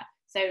muddier.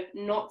 So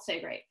not so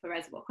great for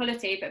reservoir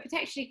quality, but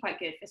potentially quite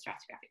good for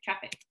stratigraphic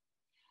trapping.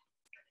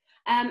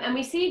 And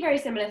we see very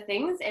similar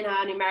things in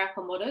our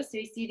numerical models. So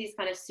we see these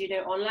kind of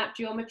pseudo onlap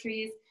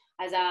geometries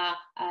as our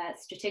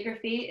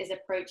stratigraphy is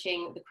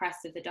approaching the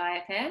crest of the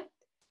diapir.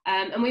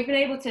 And we've been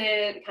able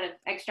to kind of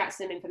extract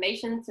some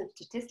information, some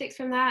statistics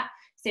from that.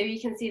 So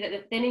you can see that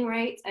the thinning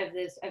rate of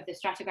the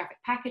stratigraphic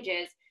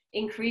packages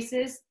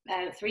increases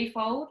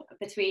threefold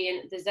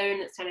between the zone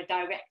that's kind of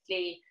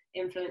directly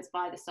influenced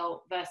by the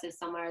salt versus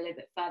somewhere a little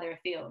bit further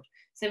afield.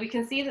 So we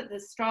can see that the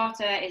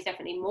strata is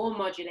definitely more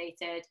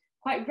modulated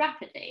quite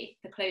rapidly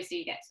the closer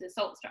you get to the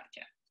salt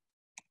structure.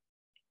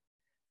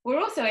 We're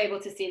also able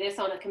to see this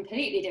on a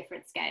completely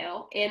different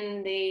scale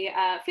in the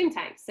flume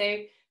tank. So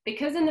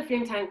because in the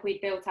flume tank we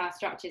built our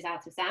structures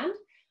out of sand,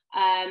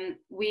 and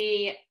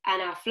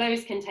our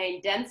flows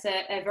contain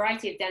a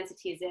variety of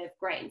densities of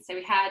grains. So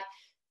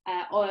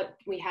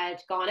we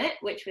had garnet,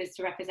 which was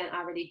to represent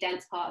our really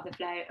dense part of the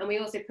flow, and we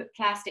also put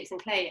plastics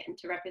and clay in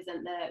to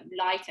represent the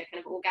lighter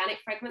kind of organic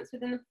fragments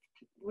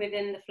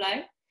within the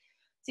flow.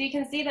 So you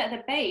can see that at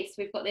the base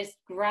we've got this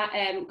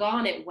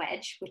garnet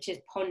wedge, which is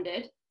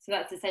ponded. So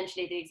that's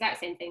essentially the exact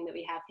same thing that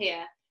we have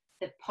here,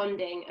 the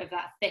ponding of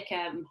that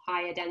thicker,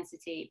 higher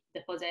density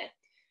deposit.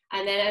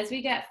 And then as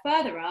we get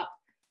further up,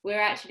 we're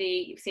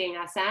actually seeing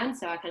our sand,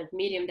 so our kind of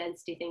medium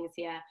density things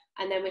here.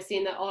 And then we're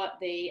seeing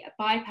the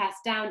bypass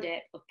down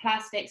dip of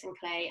plastics and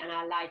clay and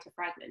our lighter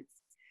fragments.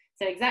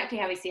 So exactly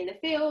how we see in the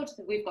field,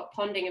 we've got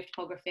ponding of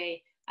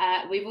topography.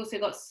 We've also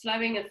got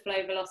slowing of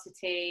flow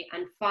velocity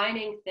and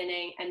thinning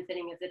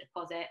of the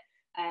deposit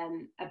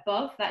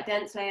above that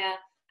dense layer.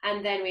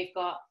 And then we've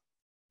got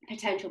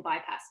potential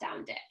bypass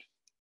down dip.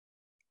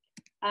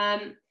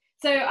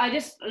 So I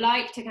just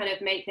like to kind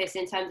of make this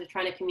in terms of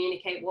trying to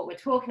communicate what we're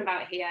talking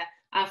about here.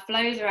 Our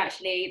flows are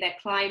actually, they're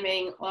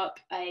climbing up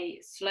a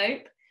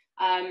slope.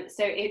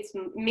 So it's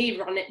me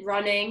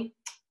running.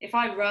 If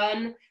I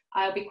run,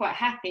 I'll be quite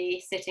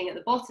happy sitting at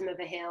the bottom of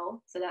a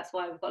hill. So that's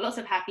why we've got lots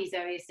of happy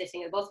zoes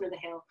sitting at the bottom of the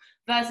hill.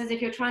 Versus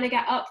if you're trying to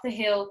get up the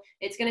hill,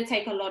 it's going to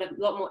take a lot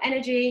more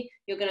energy.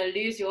 You're going to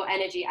lose your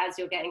energy as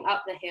you're getting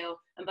up the hill.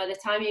 And by the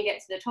time you get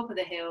to the top of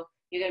the hill,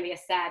 you're going to be a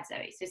sad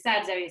zoe. So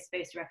sad zoe is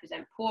supposed to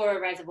represent poorer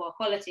reservoir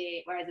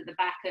quality, whereas at the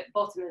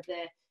bottom of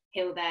the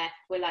hill there,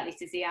 we're likely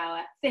to see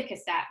our thicker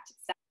stacked.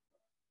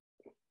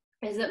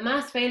 Is that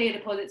mass failure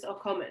deposits are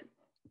common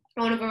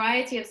on a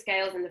variety of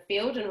scales in the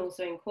field and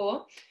also in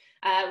core.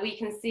 We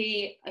can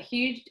see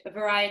a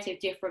variety of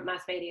different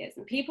mass failures,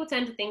 and people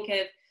tend to think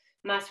of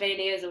mass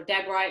failures or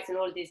debrites and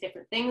all of these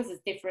different things as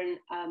different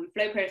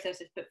flow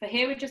processes, but for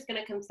here we're just going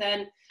to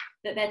concern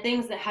that they're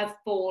things that have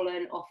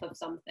fallen off of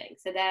something,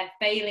 so they're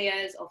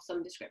failures of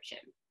some description.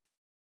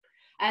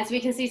 As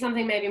we can see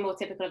something maybe more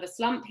typical of a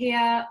slump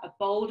here, a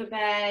boulder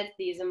bed.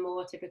 These are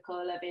more typical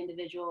of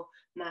individual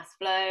mass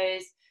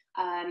flows.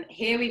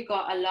 Here we've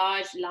got a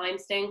large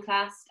limestone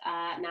clast.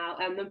 Now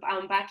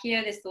on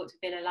Bakio, this thought to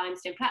have been a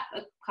limestone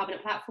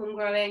carbonate platform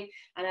growing,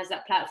 and as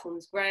that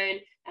platform's grown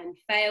and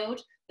failed,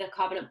 the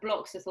carbonate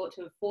blocks are thought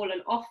to have fallen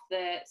off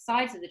the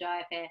sides of the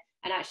diapir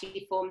and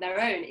actually formed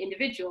their own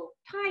individual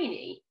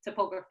tiny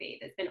topography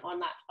that's been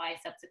onlapped by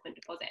subsequent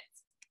deposits.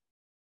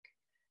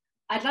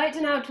 I'd like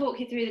to now talk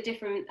you through the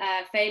different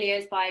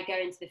failures by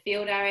going to the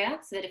field area,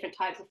 so the different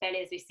types of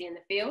failures we see in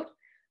the field.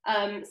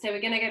 So we're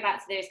going to go back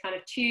to those kind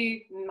of two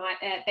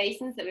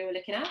basins that we were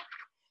looking at.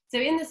 So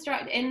in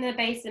the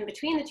basin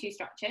between the two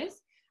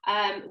structures,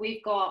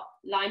 we've got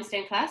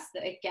limestone clasts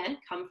that again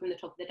come from the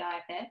top of the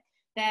diapir.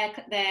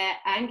 They're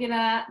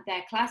angular,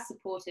 they're class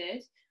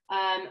supported,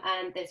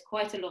 and there's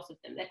quite a lot of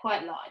them. They're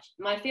quite large.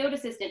 My field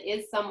assistant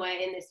is somewhere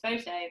in this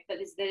photo, but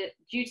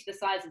due to the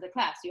size of the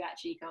class, you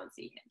actually can't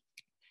see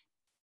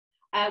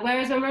him.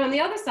 Whereas when we're on the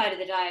other side of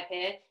the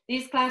diapir,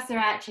 these clasts are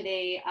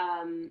actually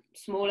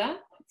smaller,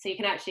 so you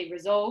can actually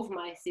resolve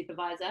my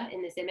supervisor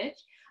in this image,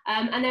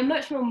 and they're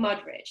much more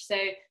mud rich. So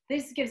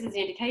this gives us the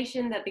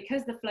indication that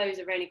because the flows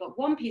have only got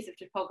one piece of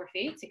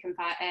topography to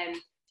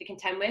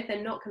contend with,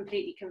 they're not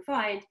completely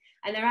confined,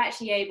 and they're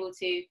actually able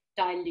to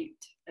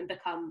dilute and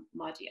become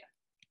muddier.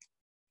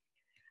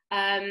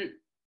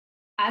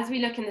 As we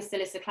look in the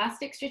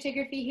siliciclastic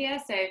stratigraphy here,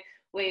 so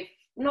we've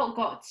not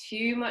got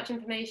too much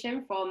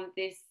information from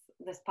this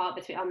part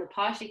on the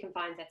partially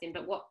confined setting,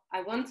 but what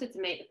I wanted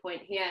to make the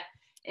point here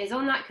is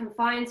on that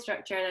confined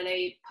structure, and I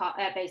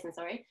know basin,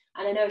 sorry,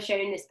 and I know I've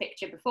shown this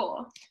picture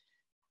before,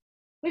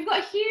 we've got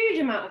a huge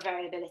amount of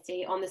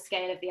variability on the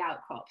scale of the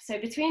outcrop. So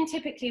between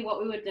typically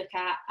what we would look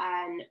at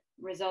and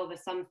resolve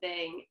as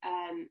something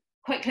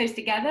quite close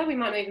together, we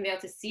might not even be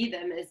able to see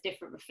them as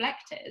different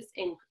reflectors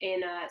in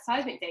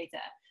seismic data.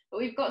 But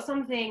we've got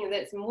something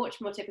that's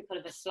much more typical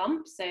of a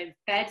slump, so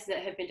beds that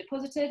have been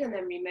deposited and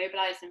then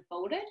remobilized and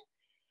folded.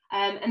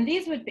 And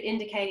these would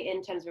indicate,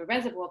 in terms of a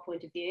reservoir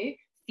point of view,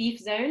 thief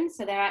zones.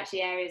 So they're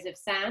actually areas of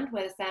sand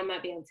where the sand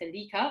might be able to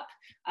leak up,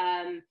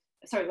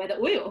 where the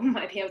oil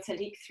might be able to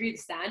leak through the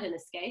sand and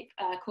escape,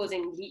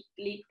 causing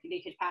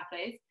leakage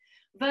pathways.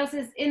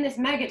 Versus in this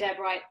mega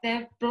debrite,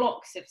 they're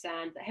blocks of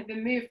sand that have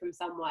been moved from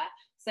somewhere.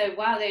 So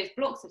while those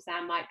blocks of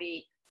sand might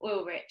be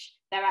oil rich,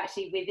 they're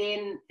actually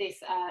within this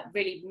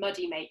really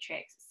muddy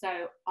matrix,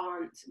 so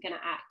aren't going to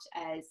act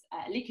as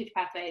leakage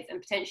pathways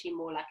and potentially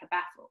more like a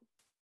baffle.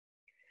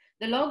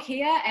 The log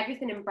here,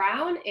 everything in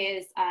brown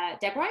is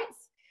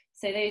debrites.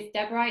 So those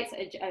debrites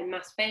and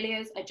mass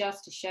failures are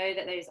just to show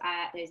that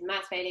those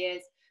mass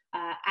failures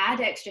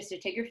add extra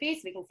stratigraphy.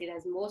 So we can see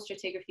there's more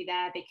stratigraphy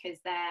there because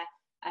they're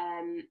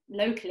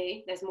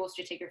locally, there's more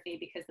stratigraphy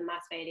because the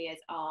mass failures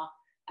are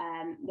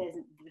there's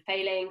the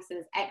failing, so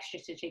there's extra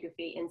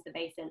stratigraphy into the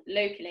basin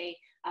locally,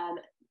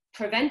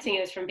 preventing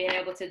us from being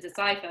able to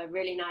decipher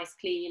really nice,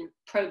 clean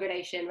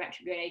progradation,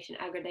 retrogradation,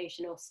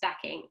 aggradation, or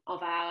stacking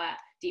of our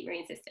deep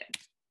marine system.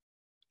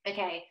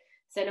 Okay,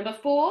 so number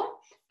 4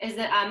 is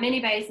that our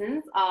mini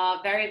basins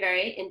are very,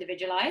 very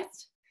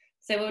individualized.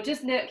 So we'll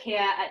just look here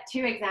at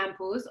 2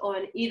 examples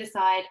on either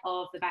side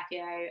of the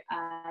Bakio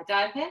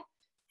Diapir.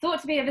 Thought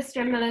to be of a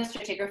similar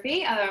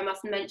stratigraphy, although I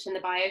must mention the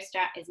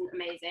biostrat isn't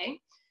amazing.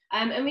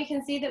 And we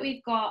can see that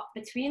we've got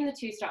between the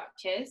 2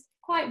 structures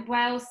quite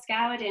well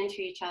scoured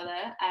into each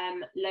other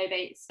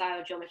lobate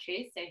style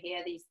geometries. So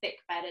here these thick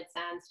bedded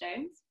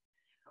sandstones.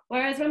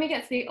 Whereas when we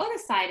get to the other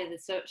side of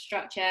the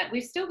structure,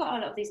 we've still got a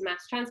lot of these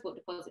mass transport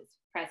deposits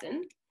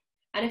present.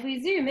 And if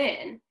we zoom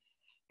in,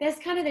 there's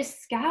kind of this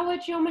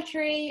scoured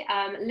geometry,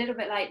 a little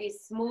bit like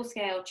these small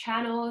scale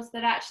channels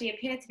that actually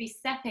appear to be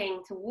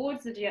stepping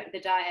towards the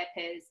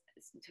diapirs,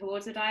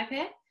 towards the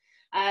diapir.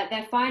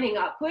 They're fining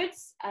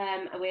upwards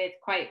with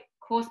quite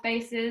coarse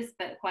bases,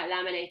 but quite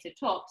laminated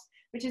tops,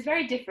 which is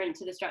very different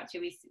to the structure,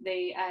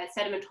 the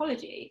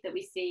sedimentology that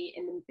we see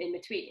in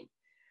between.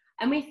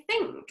 And we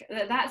think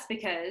that that's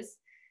because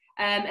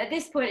at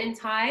this point in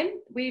time,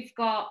 we've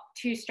got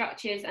 2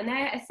 structures and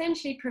they're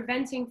essentially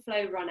preventing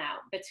flow run out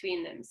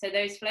between them. So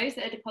those flows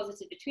that are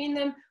deposited between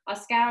them are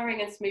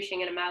scouring and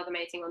smooshing and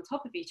amalgamating on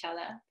top of each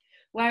other,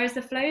 whereas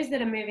the flows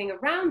that are moving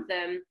around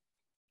them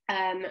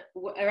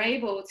are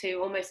able to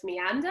almost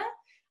meander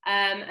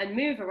and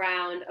move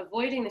around,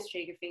 avoiding the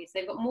stratigraphy. So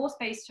they've got more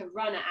space to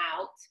run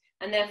out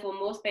and therefore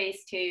more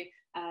space to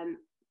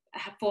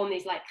form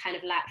these like kind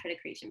of lateral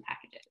accretion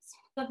packages.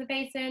 Of the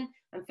basin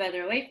and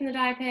further away from the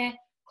diapir,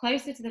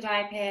 closer to the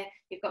diapir,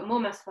 you've got more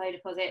mass flow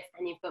deposits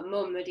and you've got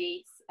more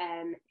muddy,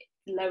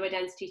 lower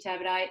density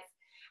turbidites,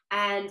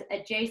 and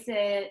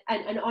adjacent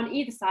and on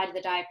either side of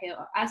the diapir,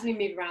 as we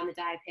move around the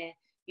diapir,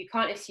 you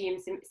can't assume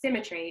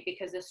symmetry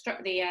because the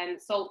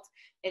salt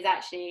is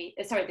actually,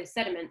 the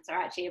sediments are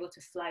actually able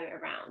to flow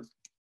around.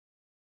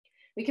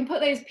 We can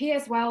put those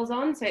PS wells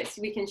on, so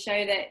we can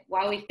show that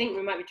while we think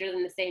we might be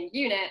drilling the same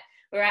unit,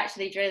 we're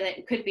actually drilling,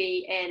 it could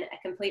be in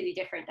a completely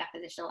different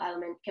depositional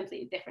element,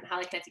 completely different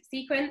halokinetic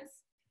sequence.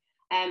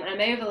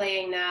 I'm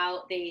overlaying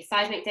now the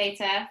seismic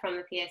data from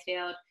the PS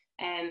field,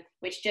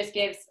 which just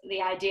gives the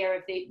idea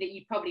of that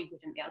you probably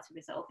wouldn't be able to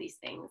resolve these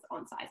things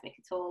on seismic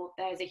at all.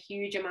 There's a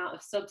huge amount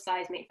of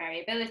subseismic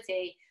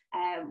variability,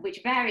 which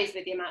varies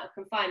with the amount of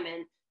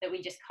confinement that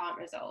we just can't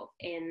resolve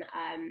in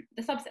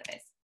the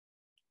subsurface.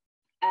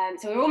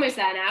 So we're almost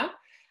there now.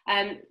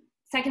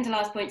 Second to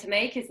last point to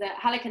make is that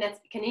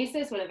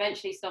halokinesis will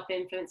eventually stop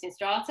influencing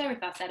strata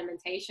if our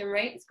sedimentation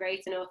rate is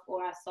great enough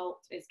or our salt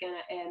is going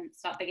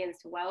to begins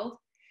to weld.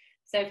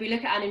 So if we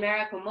look at our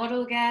numerical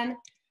model again,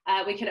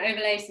 we can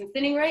overlay some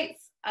thinning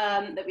rates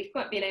that we've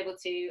been able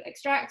to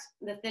extract.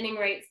 The thinning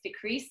rates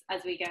decrease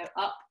as we go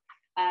up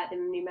the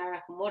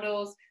numerical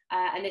models,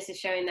 and this is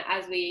showing that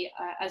as we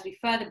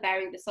further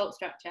bury the salt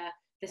structure,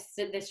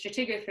 the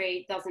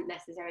stratigraphy doesn't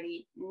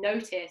necessarily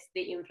notice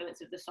the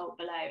influence of the salt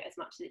below as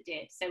much as it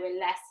did. So we're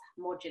less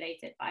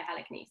modulated by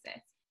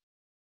halokinesis.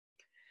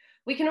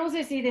 We can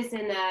also see this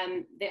in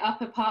the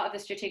upper part of the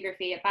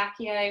stratigraphy at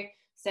Bakio.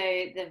 So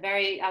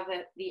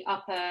the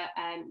upper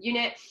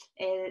unit,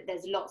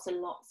 there's lots and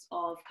lots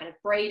of kind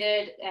of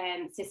braided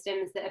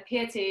systems that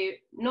appear to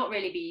not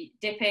really be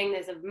dipping.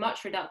 There's a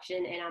much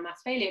reduction in our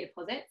mass failure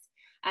deposits.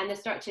 And the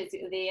structures,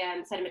 the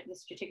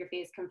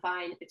stratigraphy is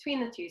confined between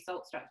the 2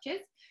 salt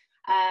structures.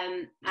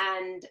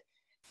 And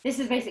this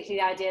is basically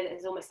the idea that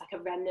there's almost like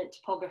a remnant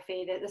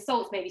topography, that the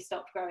salts maybe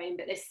stopped growing,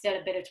 but there's still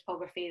a bit of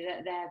topography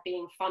that they're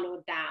being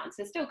funneled down.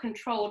 So still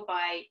controlled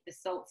by the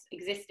salt's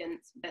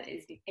existence, but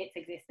its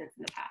existence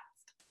in the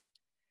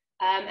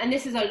past. And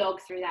this is a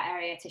log through that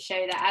area to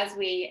show that as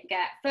we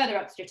get further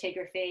up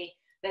stratigraphy,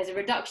 there's a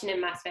reduction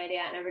in mass failure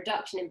and a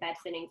reduction in bed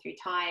thinning through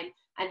time.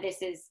 And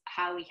this is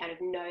how we kind of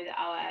know that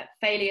our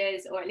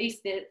failures, or at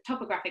least the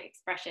topographic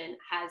expression,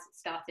 has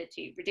started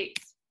to reduce.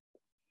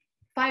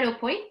 Final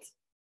point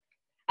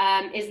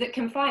is that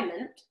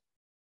confinement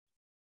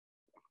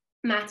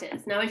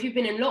matters. Now, if you've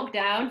been in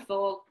lockdown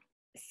for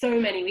so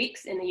many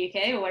weeks in the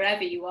UK or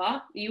wherever you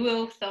are, you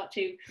will start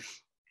to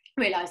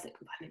realize that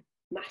confinement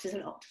matters a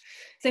lot.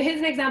 So here's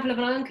an example of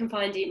an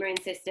unconfined deep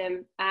marine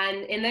system.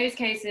 And in those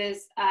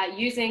cases,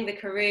 using the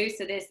Karoo,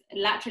 so this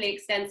laterally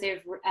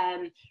extensive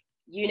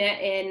unit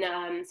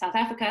in South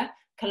Africa,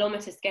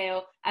 kilometer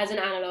scale, as an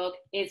analog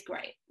is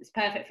great. It's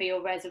perfect for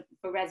your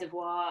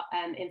reservoir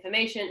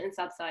information and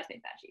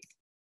subseismic badges.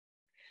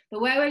 But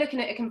where we're looking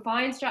at a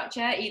confined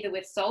structure, either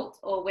with salt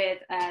or with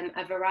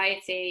a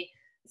variety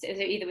so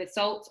either with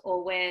salt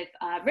or with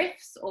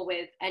riffs or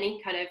with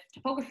any kind of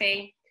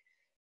topography,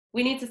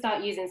 we need to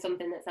start using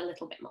something that's a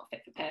little bit more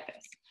fit for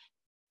purpose.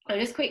 I'll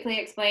just quickly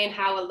explain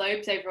how a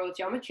lobe's overall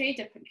geometry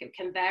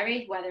can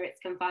vary, whether it's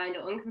confined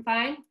or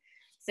unconfined.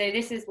 So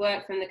this is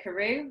work from the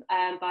Karoo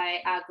by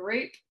our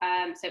group.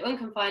 So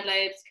unconfined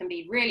lobes can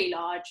be really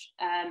large,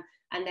 and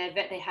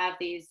they have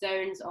these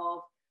zones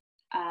of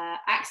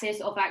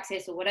axis, off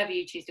axis, or whatever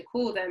you choose to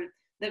call them,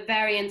 that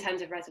vary in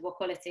terms of reservoir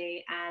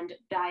quality and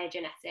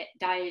diagenesis,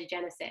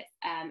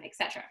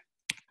 etc.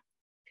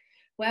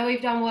 Where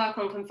we've done work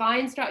on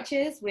confined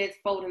structures with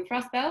fold and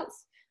thrust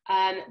belts,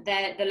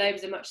 the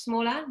lobes are much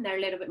smaller, they're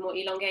a little bit more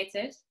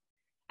elongated.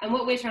 And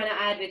what we're trying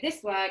to add with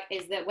this work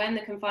is that when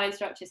the confined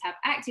structures have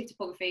active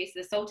topography, so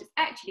the salt is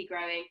actually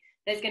growing,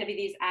 there's going to be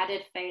these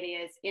added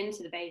failures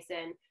into the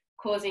basin,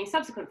 causing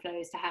subsequent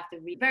flows to have to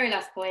Very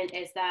last point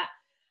is that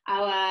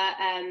our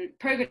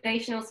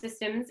progradational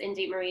systems in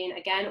deep marine,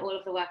 again, all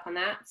of the work on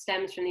that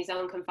stems from these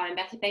unconfined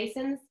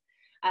basins.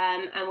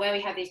 And where we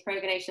have these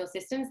progradational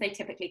systems, they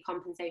typically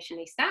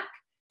compensationally stack,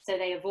 so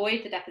they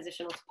avoid the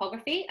depositional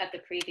topography of the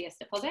previous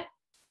deposit.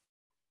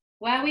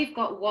 Where we've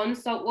got one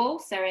salt wall,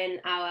 so in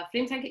our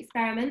flume tank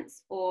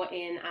experiments or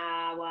in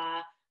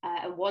our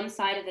one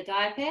side of the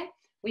diapir,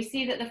 we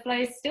see that the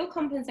flows still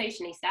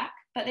compensationally stack,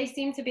 but they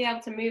seem to be able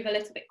to move a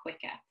little bit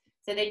quicker.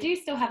 So they do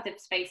still have the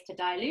space to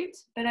dilute,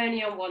 but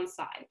only on one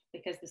side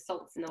because the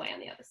salt's in the way on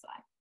the other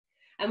side.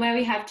 And where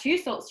we have two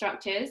salt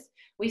structures,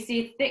 we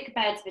see thick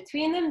beds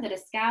between them that are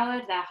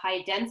scoured, they're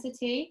high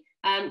density,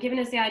 giving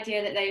us the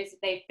idea that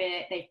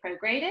they've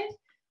prograded.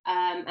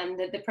 And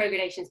the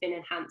progradation's been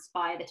enhanced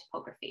by the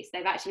topography. So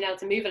they've actually been able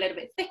to move a little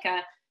bit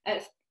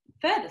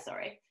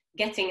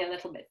getting a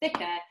little bit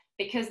thicker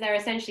because they're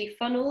essentially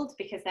funneled,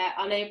 because they're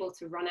unable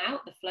to run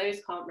out. The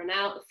flows can't run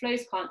out, the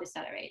flows can't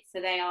decelerate.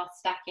 So they are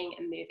stacking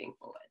and moving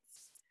forwards.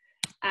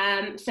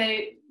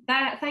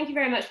 Thank you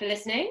very much for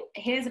listening.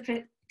 Here's a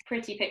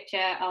pretty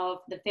picture of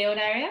the field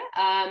area.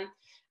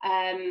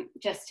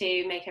 Just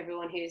to make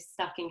everyone who's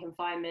stuck in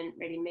confinement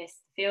really miss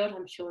the field.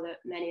 I'm sure that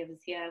many of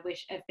us here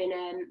have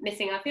been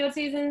missing our field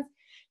seasons.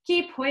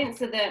 Key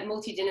points are that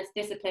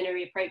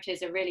multidisciplinary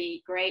approaches are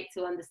really great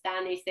to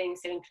understand these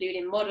things, so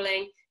including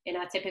modeling in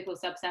our typical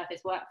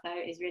subsurface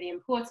workflow is really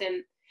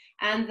important,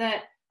 and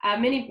that our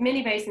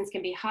mini basins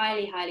can be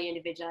highly, highly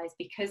individualized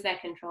because they're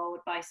controlled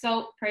by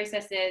salt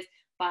processes,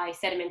 by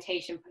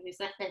sedimentation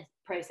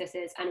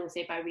processes, and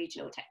also by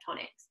regional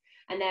tectonics.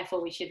 And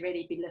therefore, we should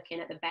really be looking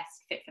at the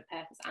best fit for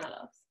purpose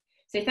analogues.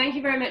 So thank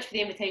you very much for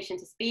the invitation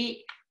to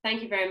speak.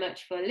 Thank you very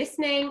much for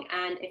listening.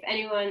 And if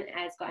anyone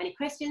has got any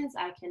questions,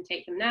 I can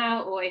take them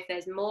now, or if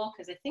there's more,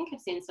 because I think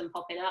I've seen some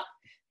popping up,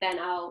 then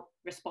I'll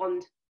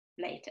respond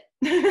later.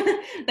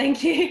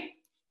 Thank you.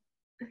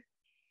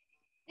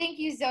 Thank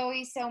you,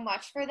 Zoe, so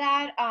much for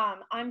that.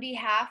 On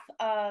behalf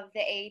of the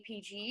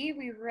AAPG,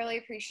 we really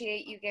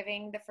appreciate you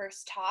giving the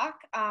first talk.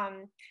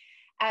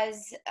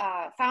 As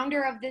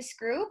founder of this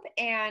group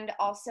and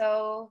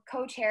also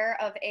co-chair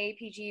of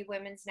AAPG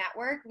Women's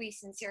Network, we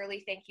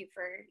sincerely thank you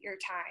for your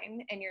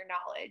time and your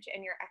knowledge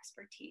and your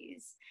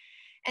expertise.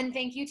 And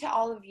thank you to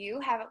all of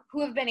you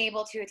who have been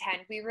able to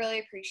attend. We really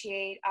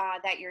appreciate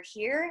that you're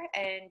here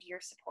and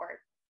your support.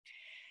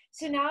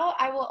 So now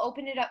I will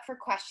open it up for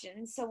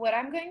questions. So what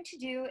I'm going to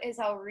do is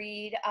I'll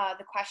read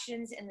the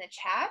questions in the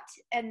chat,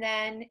 and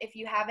then if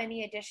you have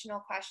any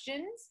additional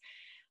questions,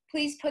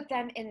 please put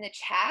them in the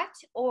chat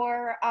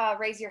or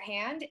raise your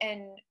hand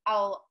and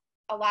I'll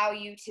allow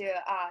you to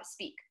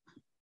speak.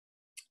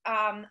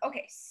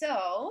 Okay,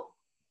 so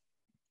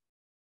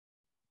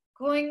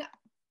going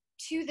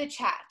to the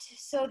chat.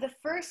 So the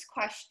first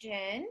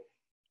question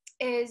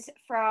is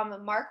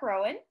from Mark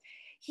Rowan.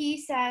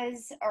 He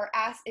says,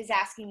 is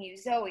asking you,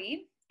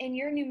 Zoe, in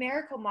your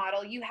numerical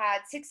model, you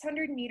had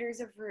 600 meters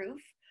of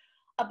roof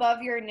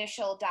above your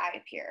initial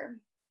diapier.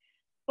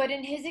 But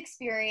in his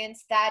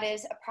experience, that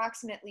is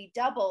approximately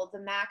double the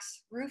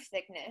max roof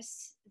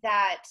thickness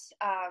that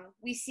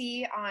we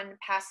see on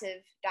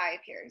passive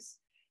diapirs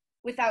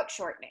without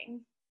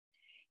shortening.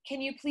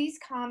 Can you please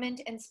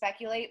comment and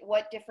speculate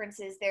what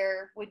differences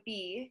there would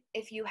be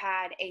if you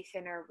had a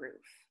thinner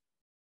roof?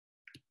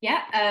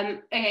 Yeah,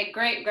 okay,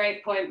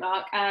 great point,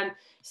 Mark.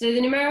 So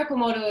the numerical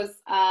models,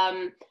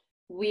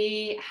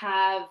 we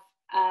have,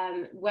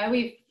 where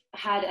we've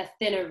had a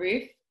thinner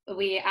roof,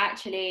 we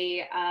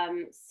actually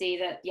see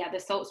that, yeah, the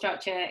salt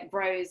structure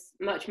grows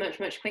much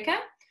quicker.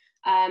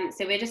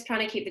 So we're just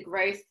trying to keep the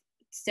growth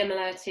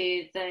similar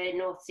to the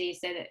North Sea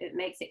so that it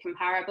makes it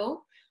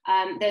comparable.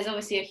 There's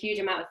obviously a huge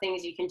amount of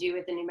things you can do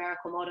with the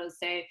numerical models.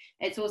 So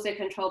it's also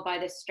controlled by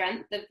the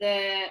strength of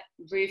the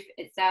roof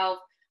itself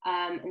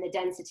and the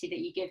density that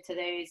you give to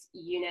those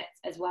units,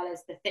 as well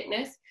as the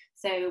thickness.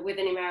 So with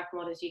the numerical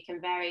models, you can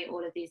vary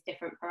all of these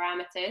different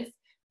parameters.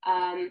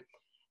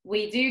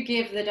 We do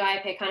give the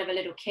diapir kind of a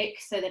little kick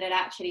so that it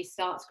actually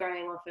starts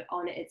growing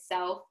on it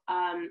itself,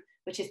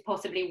 which is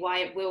possibly why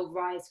it will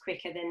rise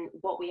quicker than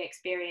what we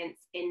experience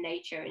in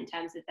nature in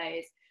terms of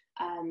those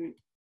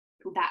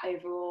that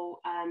overall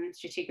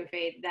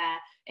stratigraphy there.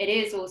 It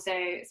is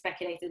also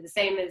speculated, the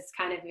same as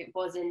kind of it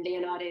was in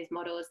Leonardo's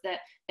models, that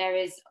there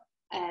is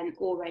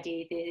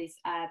already these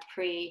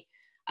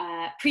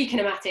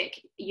pre-kinematic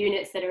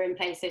units that are in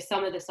place. So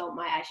some of the salt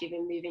might actually have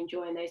been moving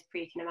during those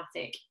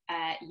pre-kinematic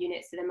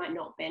units, so there might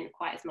not have been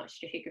quite as much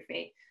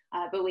stratigraphy.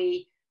 But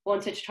we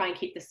wanted to try and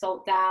keep the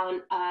salt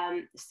down,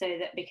 so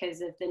that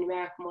because of the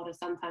numerical model,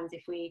 sometimes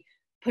if we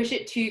push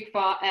it too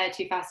fast,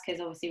 because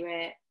obviously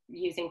we're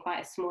using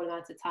quite a small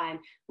amount of time,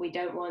 we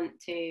don't want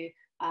to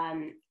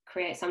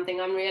create something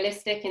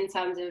unrealistic in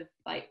terms of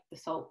like the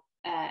salt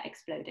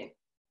exploding.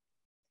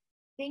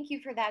 Thank you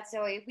for that,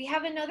 Zoe. We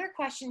have another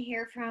question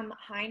here from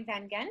Hein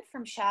van Gent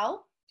from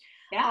Shell.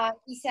 Yeah.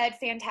 He said,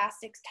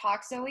 fantastic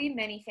talk, Zoe.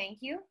 Many thank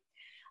you.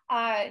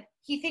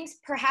 He thinks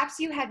perhaps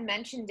you had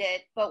mentioned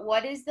it, but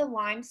what is the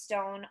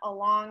limestone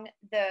along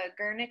the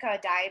Guernica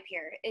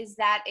diapir? Is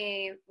that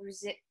a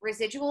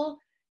residual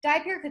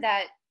diapir? Could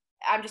that,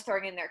 I'm just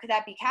throwing in there, could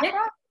that be cap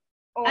rock?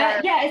 Or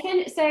yeah,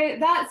 so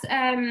that's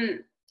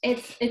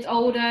it's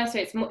older, so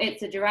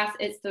it's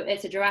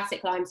a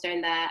Jurassic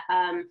limestone there,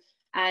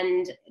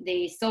 and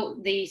the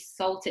salt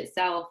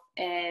itself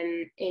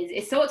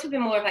is thought to be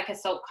more of like a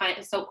salt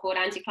called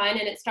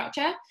anticline in its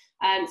structure.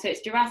 So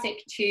it's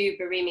Jurassic to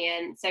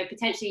Barremian, so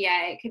potentially,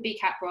 yeah, it could be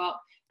cap rock.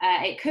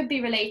 It could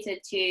be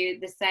related to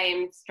the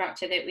same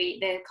structure that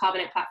the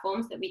carbonate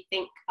platforms that we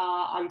think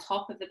are on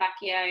top of the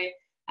Bakio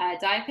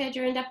Diapir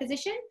during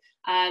deposition,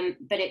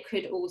 but it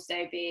could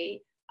also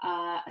be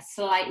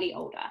slightly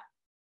older.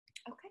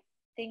 Okay,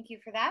 thank you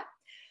for that.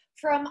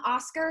 From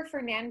Oscar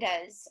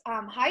Fernandez,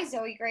 hi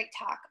Zoe, great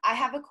talk. I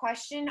have a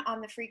question on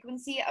the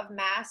frequency of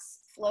mass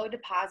flow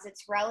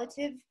deposits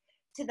relative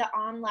to the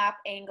onlap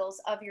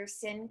angles of your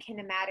syn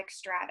kinematic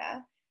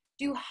strata.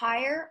 Do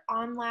higher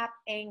onlap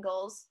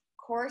angles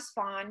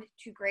correspond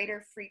to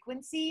greater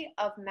frequency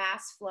of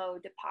mass flow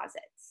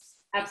deposits?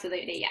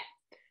 Absolutely, yeah.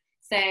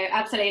 So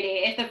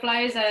absolutely, if the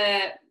flows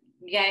are,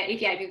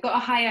 if you've got a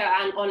higher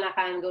onlap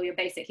angle, you're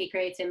basically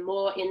creating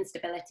more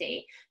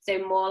instability, so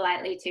more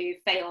likely to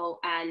fail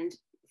and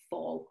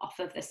fall off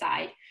of the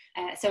side.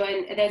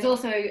 There's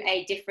also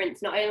a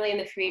difference not only in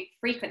the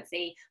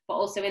frequency, but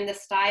also in the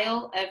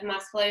style of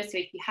mass flow. So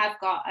if you have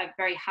got a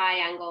very high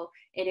angle,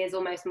 it is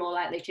almost more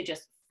likely to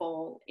just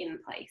fall in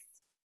place.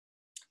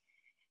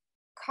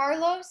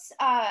 Carlos,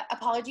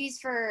 apologies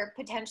for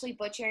potentially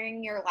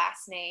butchering your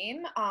last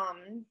name.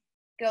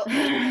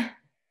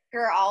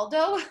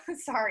 Geraldo,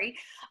 sorry.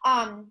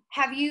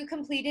 Have you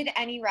completed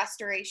any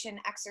restoration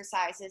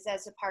exercises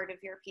as a part of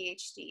your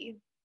PhD?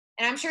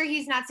 And I'm sure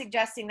he's not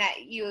suggesting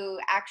that you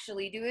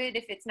actually do it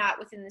if it's not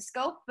within the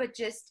scope, but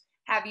just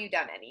have you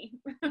done any?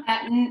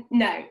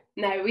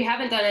 No, we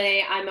haven't done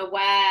any. I'm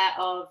aware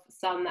of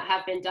some that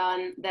have been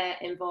done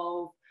that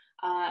involve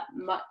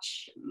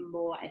much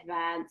more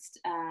advanced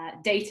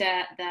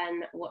data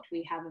than what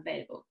we have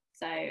available.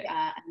 So,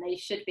 and they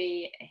should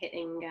be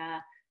hitting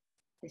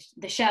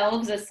the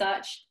shelves as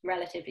such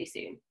relatively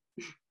soon.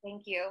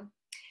 Thank you.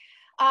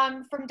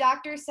 From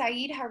Dr.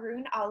 Saeed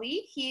Haroon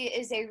Ali, he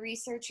is a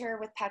researcher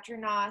with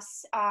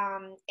Petronas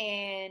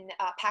in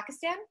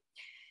Pakistan.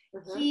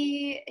 Mm-hmm.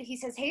 He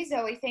says, hey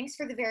Zoe, thanks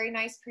for the very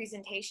nice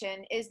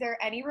presentation. Is there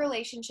any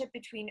relationship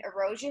between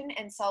erosion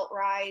and salt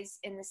rise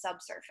in the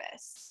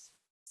subsurface?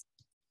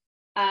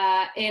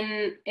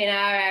 In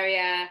our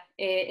area,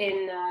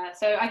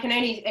 so I can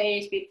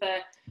only speak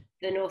for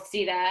the North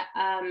Sea there.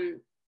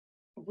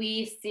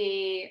 We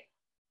see,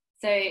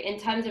 so in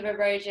terms of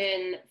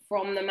erosion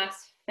from the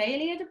mass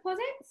failure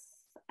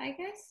deposits, I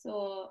guess,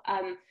 or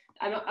I'm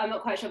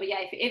not quite sure, but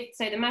yeah, if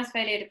so the mass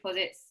failure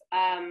deposits,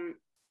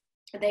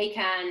 they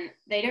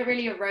don't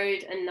really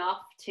erode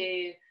enough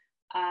to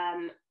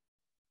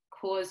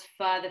cause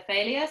further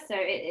failure. So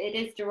it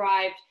is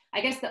derived,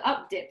 I guess, the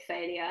up-dip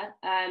failure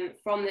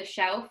from the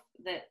shelf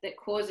that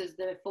causes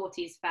the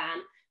 40s fan.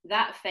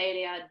 That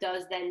failure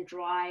does then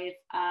drive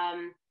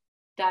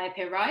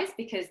diapir rise,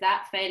 because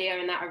that failure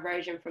and that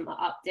erosion from the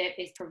up dip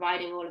is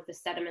providing all of the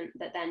sediment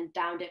that then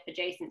down dip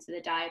adjacent to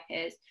the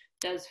diapirs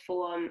does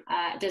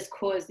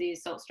cause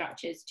these salt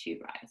structures to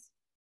rise.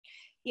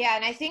 Yeah,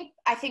 and I think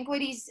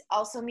what he's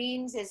also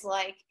means is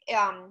like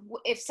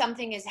if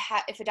something is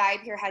if a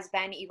diapir has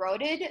been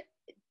eroded,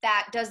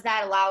 does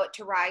that allow it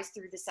to rise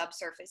through the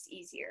subsurface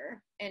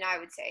easier? And I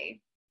would say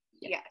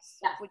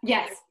yes.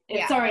 Yes.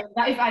 Yeah. Sorry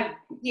if I.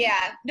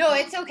 Yeah. No,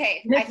 it's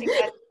okay.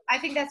 I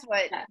think that's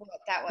what that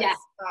was. Yeah.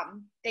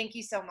 Thank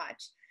you so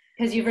much.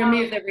 Because you've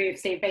removed the roof,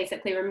 so you've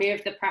basically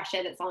removed the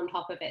pressure that's on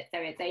top of it,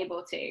 so it's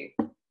able to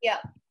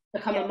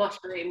become a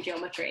mushroom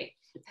geometry.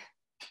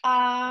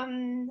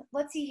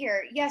 Let's see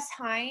here. Yes,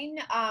 Hein.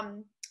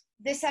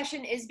 This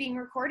session is being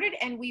recorded,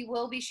 and we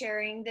will be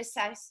sharing this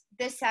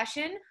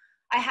session.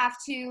 I have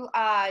to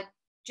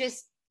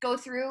just go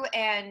through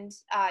and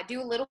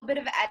do a little bit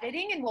of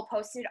editing, and we'll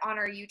post it on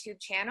our YouTube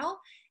channel,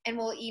 and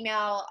we'll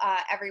email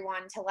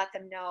everyone to let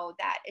them know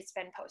that it's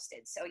been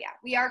posted. So yeah,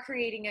 we are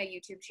creating a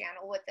YouTube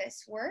channel with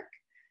this work.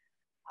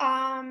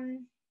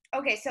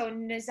 Okay, so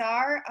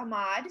Nazar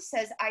Ahmad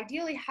says,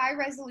 ideally high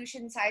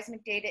resolution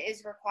seismic data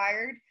is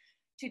required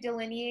to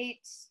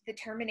delineate the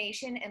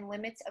termination and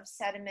limits of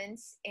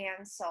sediments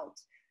and salt.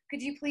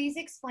 Could you please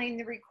explain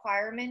the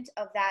requirement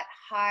of that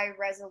high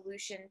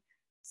resolution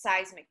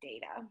seismic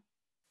data?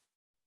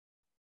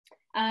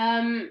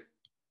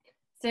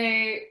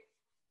 So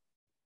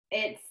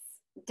it's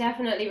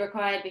definitely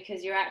required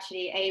because you're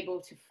actually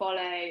able to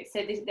follow.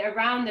 So this,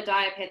 around the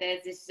diapir,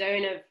 there's this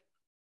zone of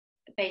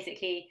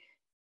basically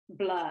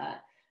blur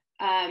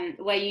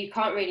where you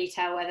can't really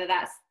tell whether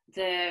that's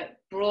the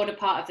broader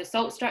part of the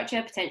salt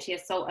structure, potentially a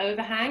salt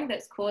overhang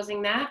that's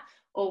causing that,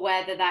 or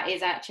whether that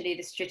is actually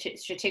the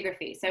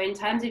stratigraphy. So in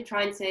terms of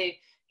trying to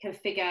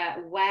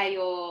configure where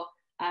your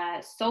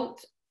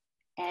salt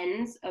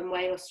ends and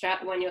where your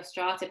when your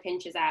strata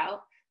pinches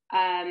out,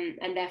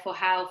 and therefore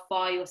how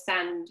far your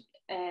sand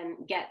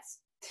gets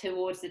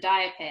towards the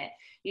diapir,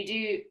 you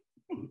do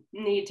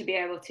need to be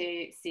able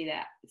to see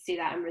that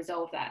and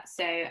resolve that.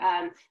 So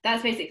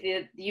that's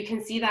basically, you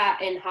can see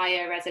that in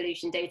higher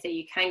resolution data.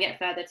 You can get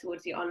further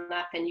towards the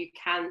onlap and you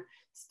can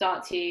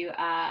start to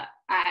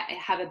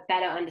have a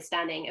better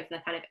understanding of the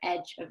kind of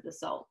edge of the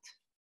salt.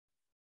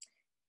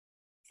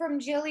 From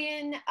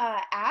Jillian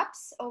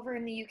Apps over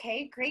in the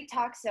UK, great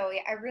talk,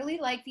 Zoe. I really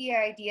like the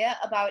idea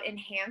about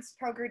enhanced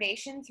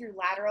progradation through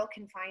lateral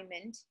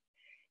confinement.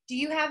 Do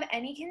you have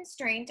any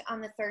constraint on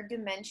the third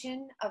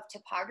dimension of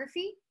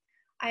topography?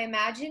 I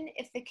imagine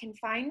if the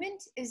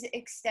confinement is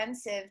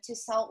extensive to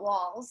salt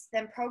walls,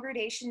 then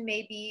progradation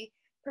may be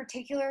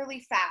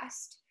particularly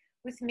fast,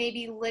 with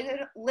maybe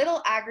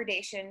little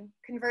aggradation.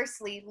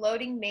 Conversely,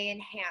 loading may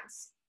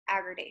enhance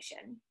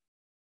aggradation.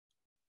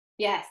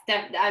 Yes,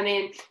 I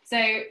mean,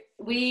 so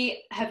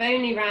we have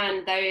only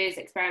ran those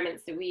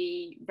experiments that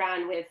we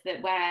ran with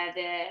where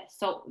the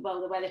salt,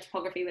 well, where the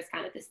topography was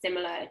kind of the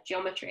similar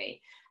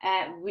geometry.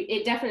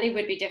 It definitely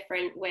would be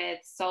different with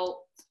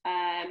salt,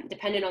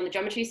 depending on the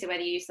geometry. So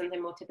whether you use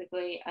something more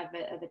typically of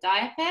a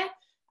diapir,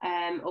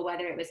 or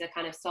whether it was a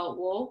kind of salt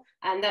wall.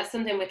 And that's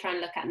something we're trying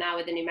to look at now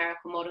with the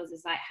numerical models,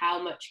 is like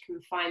how much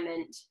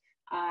confinement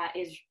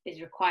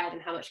is required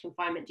and how much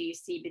confinement do you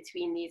see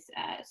between these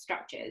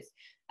structures,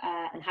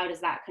 and how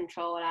does that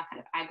control our kind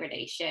of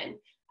aggradation.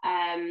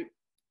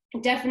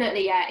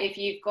 Definitely, yeah, if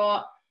you've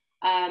got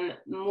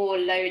more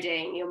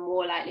loading, you're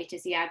more likely to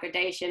see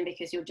aggradation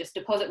because you'll just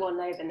deposit one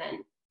lobe and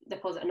then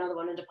deposit another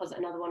one and deposit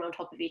another one on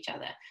top of each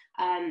other.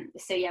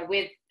 So yeah,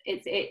 with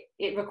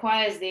it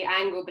requires the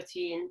angle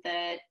between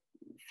the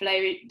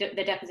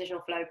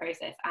depositional flow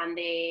process and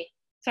the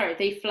flow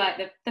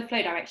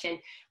direction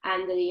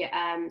and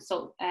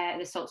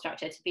the salt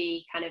structure to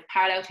be kind of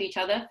parallel to each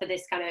other for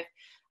this kind of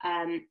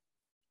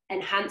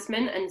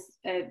enhancement and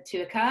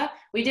to occur.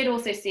 We did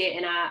also see it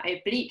in our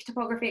oblique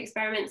topography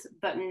experiments,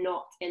 but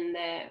not in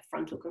the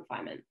frontal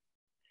confinement.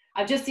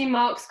 I've just seen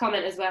Mark's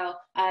comment as well.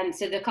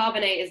 So the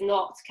carbonate is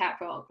not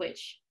caprock,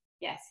 which,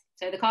 yes.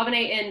 So the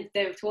carbonate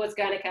towards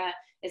Guernica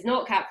is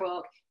not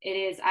caprock. It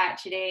is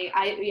actually,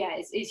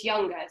 it's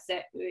younger. So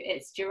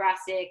it's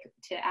Jurassic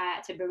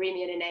to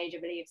Barremian in age, I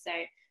believe. So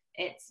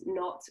it's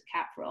not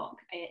caprock.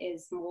 It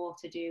is more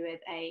to do with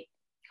a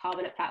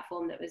carbonate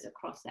platform that was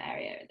across the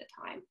area at the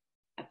time.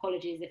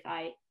 Apologies if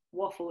I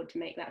waffled to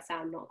make that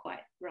sound not quite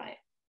right.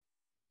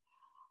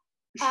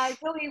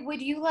 Zoe,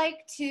 would you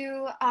like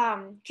to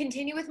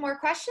continue with more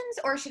questions,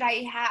 or should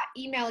I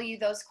email you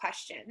those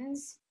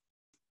questions?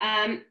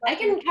 I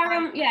can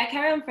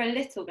carry on for a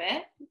little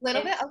bit.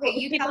 Okay,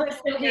 you tell me.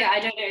 Still here. I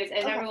don't know. Is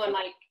everyone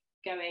like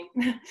going?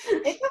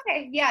 It's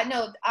okay. Yeah,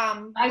 no.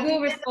 I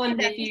will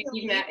respond if you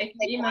email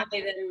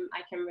me, then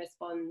I can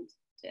respond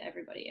to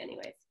everybody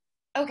anyways.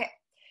 Okay.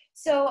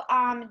 So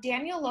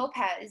Daniel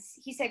Lopez,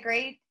 he said,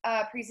 great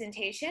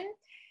presentation.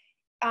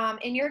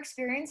 In your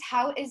experience,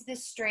 how is the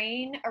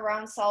strain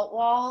around salt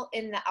wall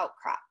in the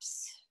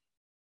outcrops?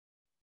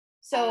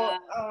 So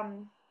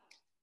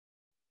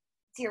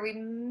here, we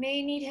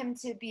may need him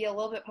to be a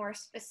little bit more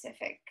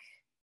specific.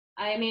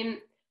 I mean,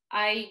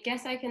 I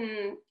guess I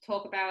can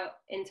talk about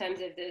in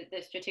terms of the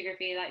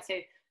stratigraphy. Like, so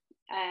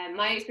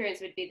my experience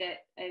would be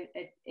that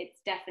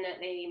it's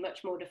definitely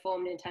much more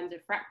deformed in terms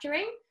of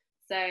fracturing.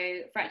 So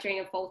fracturing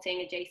and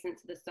faulting adjacent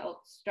to the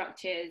salt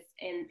structures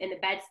in the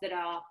beds that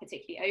are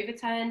particularly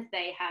overturned,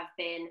 they have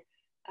been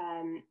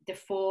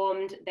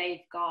deformed.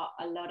 They've got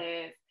a lot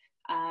of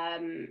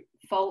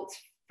faults,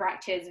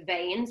 fractures,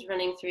 veins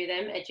running through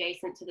them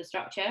adjacent to the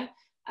structure.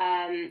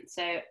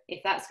 So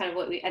if that's kind of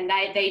what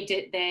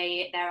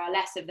there are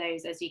less of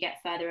those as you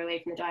get further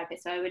away from the diapir.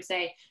 So I would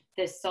say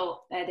the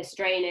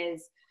strain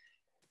is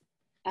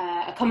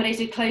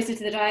accommodated closer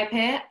to the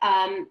diapir.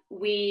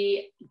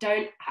 We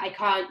don't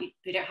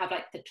have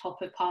like the top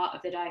part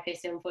of the diapir,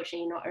 so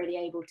unfortunately you're not really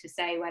able to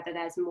say whether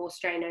there's more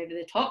strain over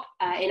the top.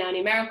 In our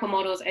numerical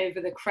models,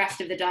 over the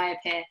crest of the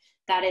diapir,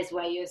 that is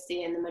where you're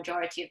seeing the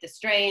majority of the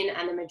strain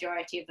and the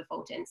majority of the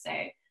faulting. So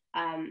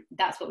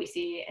that's what we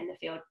see in the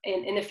field.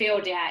 In the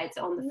field, yeah, it's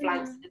on the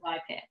flanks of the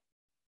diapir.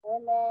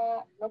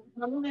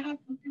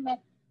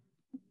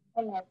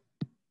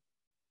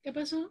 ¿Qué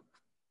pasó?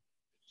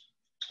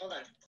 Hold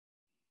on.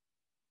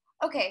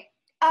 Okay.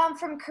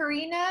 From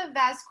Karina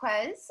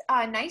Vasquez,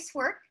 nice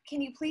work. Can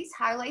you please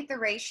highlight the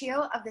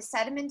ratio of the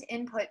sediment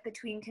input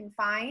between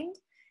confined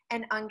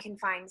and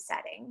unconfined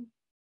setting?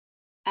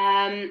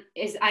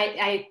 Is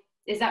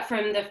that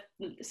from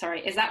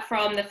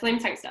the flume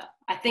tank stuff?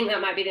 I think that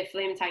might be the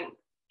flume tank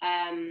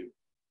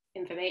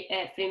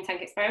flume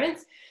tank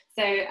experiments.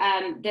 So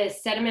the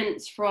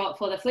sediments for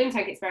the flume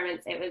tank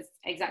experiments, it was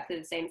exactly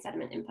the same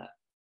sediment input.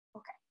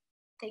 Okay,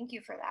 thank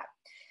you for that.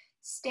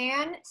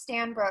 Stan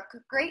Stanbrook,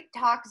 great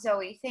talk,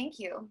 Zoe, thank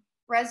you.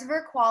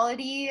 Reservoir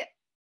quality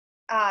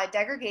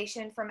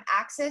degradation from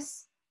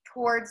axis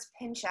towards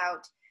pinch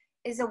out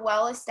is a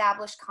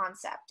well-established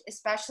concept,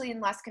 especially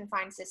in less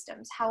confined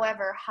systems.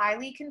 However,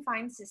 highly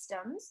confined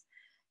systems,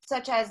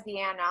 such as the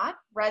anode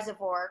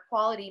reservoir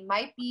quality,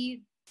 might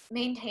be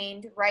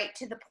maintained right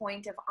to the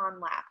point of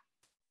onlap.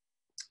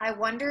 I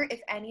wonder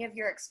if any of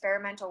your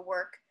experimental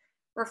work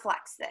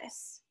reflects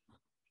this.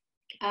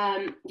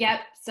 Yep,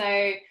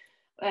 so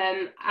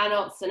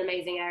ANOT's an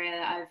amazing area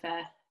that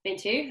I've been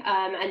to,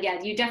 and yeah,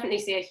 you definitely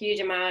see a huge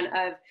amount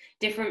of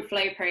different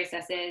flow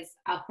processes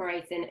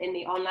operating in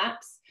the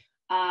onlaps,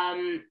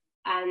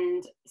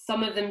 and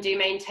some of them do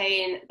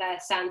maintain their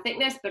sand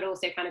thickness, but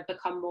also kind of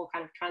become more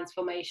kind of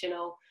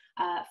transformational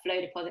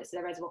flow deposits, so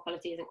the reservoir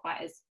quality isn't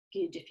quite as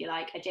good, if you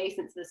like,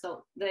 adjacent to the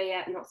salt,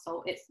 not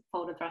salt, it's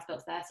fold and thrust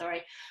belts there,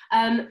 sorry.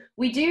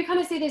 We do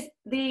kind of see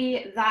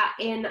that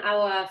in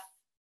our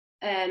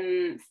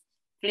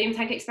flume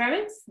tank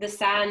experiments. The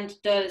sand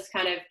does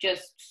kind of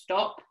just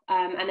stop,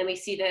 and then we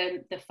see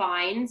the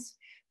fines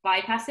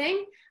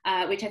bypassing,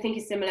 which I think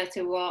is similar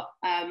to what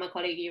my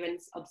colleague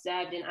Ewan's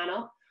observed in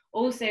ANOT.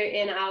 Also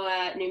in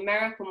our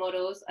numerical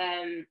models,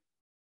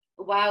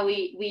 while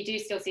we do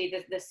still see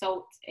the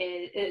salt,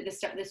 the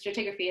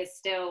stratigraphy is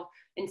still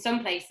in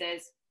some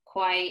places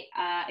quite,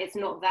 it's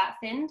not that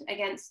thinned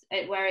against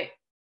it, where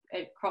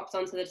it crops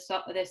onto the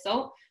salt.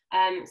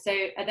 So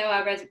although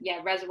our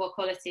reservoir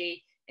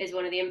quality is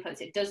one of the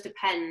inputs, it does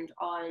depend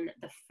on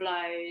the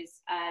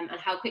flows and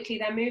how quickly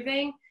they're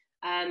moving,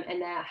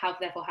 and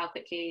therefore how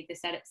quickly the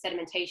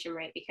sedimentation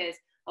rate, because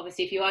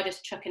obviously if you are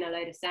just chucking a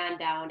load of sand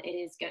down,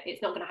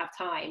 it's not going to have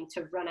time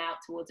to run out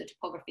towards a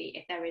topography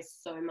if there is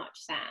so much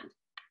sand.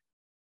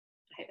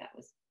 I hope that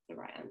was the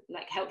right,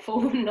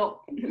 helpful, not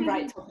the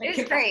right topic. It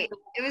was great.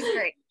 It was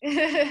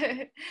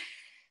great.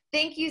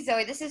 Thank you,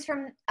 Zoe. This is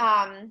from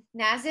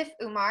Nazif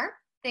Umar.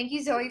 Thank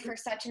you, Zoe, for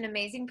such an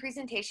amazing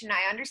presentation.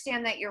 I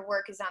understand that your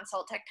work is on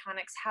salt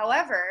tectonics.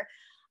 However,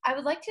 I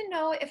would like to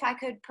know if I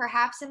could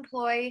perhaps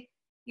employ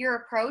your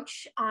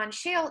approach on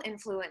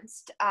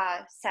shale-influenced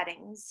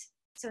settings.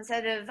 So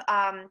instead of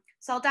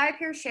salt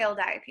diapirs, shale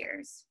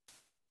diapirs.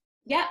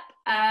 Yep.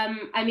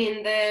 I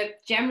mean, the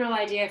general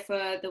idea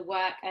for the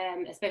work,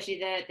 especially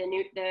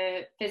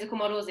the physical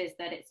models, is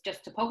that it's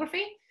just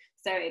topography.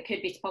 So it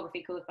could be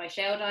topography caused by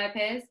shale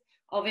diapirs.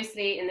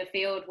 Obviously, in the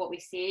field, what we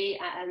see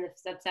and the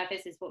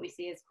subsurface is what we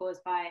see is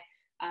caused by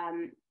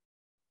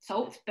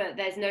salt, but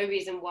there's no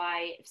reason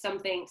why so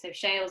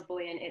shale's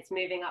buoyant, it's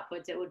moving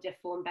upwards, it will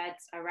deform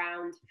beds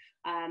around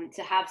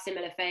to have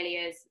similar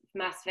failures,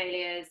 mass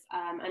failures,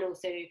 and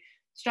also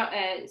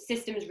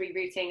systems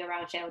rerouting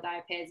around shale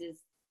diapirs has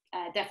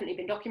definitely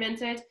been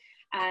documented.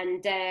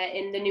 And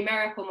in the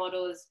numerical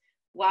models,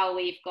 while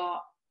we've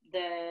got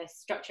the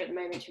structure at the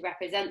moment to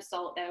represent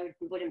salt, there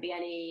wouldn't be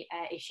any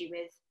issue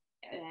with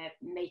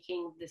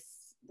making the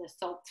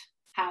salt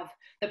have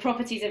the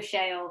properties of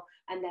shale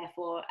and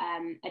therefore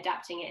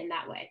adapting it in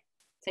that way.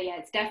 So yeah,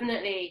 it's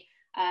definitely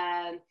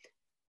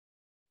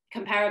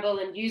comparable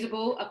and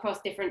usable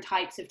across different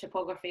types of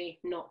topography,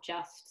 not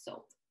just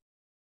salt.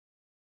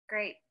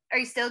 Great. Are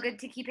you still good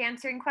to keep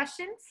answering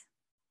questions?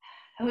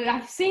 Oh,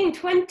 I've seen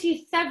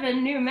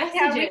 27 new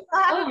messages. Yeah,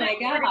 oh my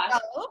gosh.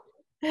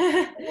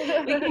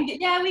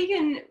 we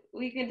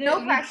can do.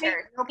 No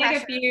pressure.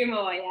 Take a few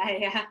more.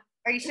 Yeah.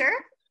 Are you sure?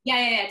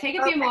 Yeah. Take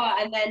a few more,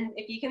 and then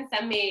if you can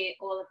send me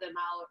all of them,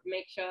 I'll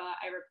make sure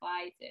I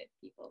reply to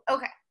people.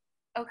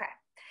 Okay.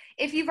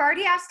 If you've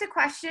already asked a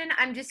question,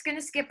 I'm just going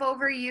to skip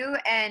over you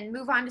and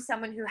move on to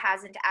someone who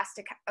hasn't asked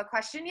a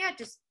question yet,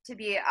 just to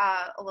be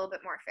a little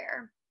bit more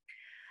fair.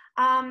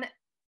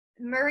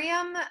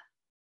 Miriam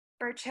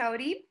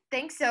Berchodi,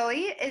 thanks,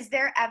 Zoe. Is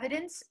there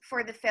evidence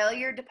for the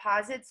failure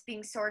deposits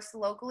being sourced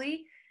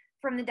locally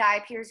from the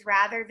diapirs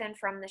rather than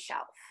from the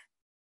shelf?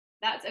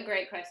 That's a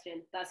great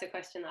question. That's a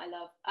question that I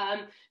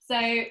love.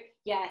 So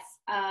yes,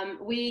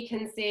 we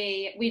can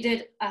see, we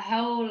did a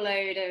whole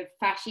load of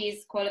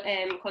fascies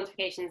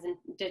quantifications and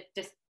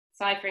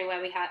deciphering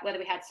whether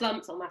we had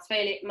slumps or mass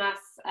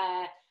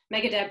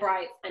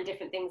megadendrites and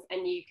different things,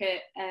 and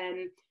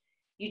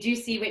you do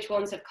see which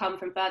ones have come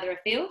from further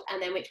afield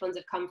and then which ones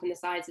have come from the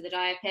sides of the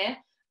diapir.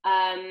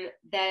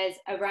 There's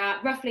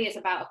roughly it's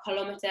about 1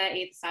 kilometer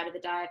either side of the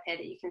diapir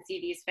that you can see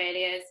these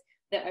failures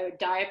that are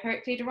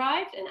diapirically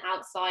derived, and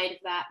outside of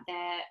that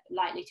they're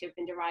likely to have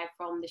been derived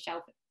from the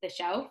shelf.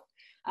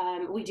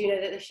 We do know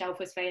that the shelf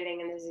was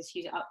failing and there's this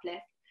huge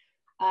uplift.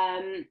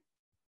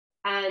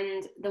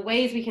 And the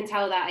ways we can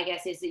tell that, I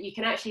guess, is that you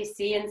can actually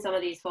see in some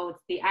of these folds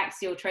the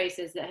axial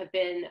traces that have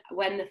been,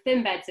 when the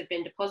thin beds have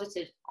been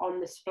deposited on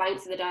the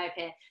flanks of the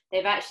diapir,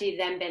 they've actually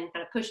then been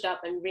kind of pushed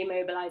up and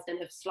remobilized and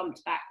have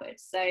slumped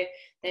backwards. So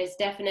there's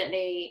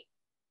definitely,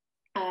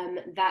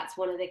 that's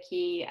one of the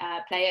key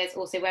players.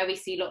 Also, where we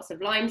see lots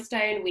of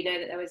limestone, we know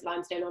that there was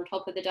limestone on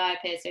top of the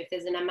diapir. So if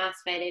there's a mass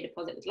failure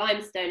deposit with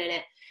limestone in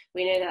it,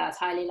 we know that that's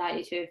highly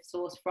likely to have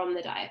sourced from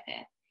the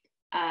diapir.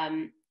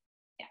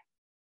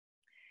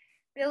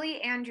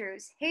 Billy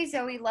Andrews, hey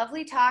Zoe,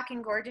 lovely talk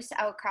and gorgeous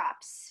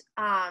outcrops.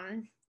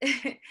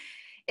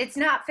 It's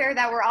not fair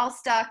that we're all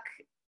stuck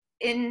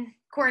in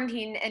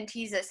quarantine and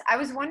teases. I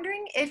was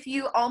wondering if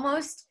you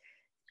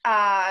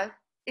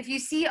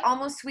see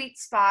almost sweet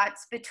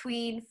spots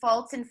between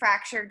faults and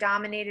fracture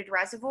dominated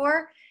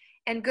reservoir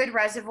and good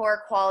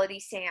reservoir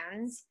quality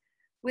sands.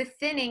 With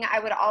thinning,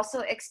 I would also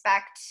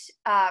expect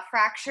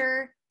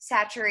fracture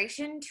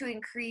saturation to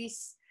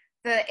increase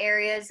the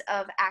areas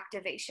of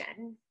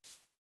activation.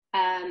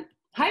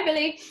 Hi,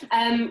 Billy.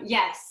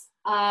 Yes.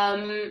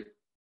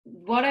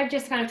 What I've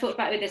just kind of talked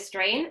about with this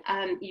strain,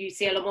 you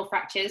see a lot more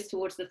fractures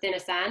towards the thinner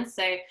sands.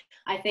 So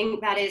I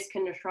think that is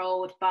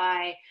controlled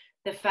by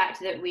the fact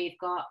that we've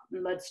got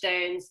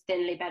mudstones,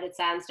 thinly bedded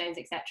sandstones,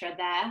 etc.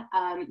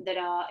 there that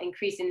are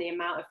increasing the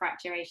amount of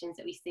fracturations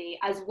that we see,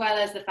 as well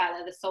as the fact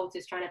that the salt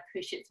is trying to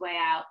push its way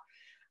out.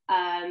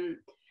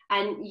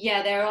 And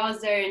yeah, there are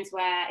zones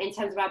where, in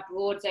terms of our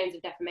broad zones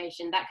of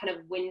deformation, that kind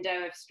of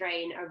window of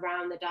strain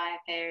around the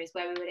diapir is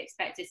where we would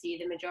expect to see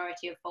the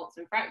majority of faults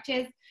and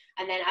fractures.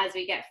 And then as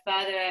we get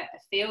further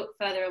afield,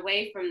 further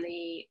away from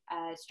the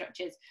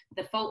structures,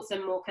 the faults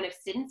are more kind of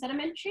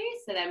sedimentary,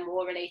 so they're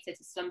more related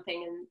to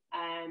slumping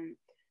and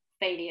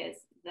failures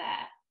there,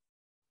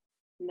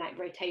 and that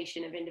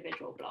rotation of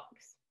individual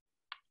blocks.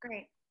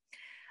 Great.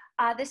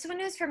 This one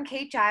is from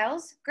Kate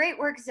Giles. Great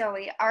work,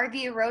 Zoe. Are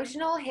the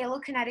erosional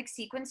halokinetic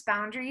sequence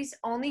boundaries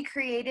only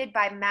created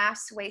by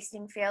mass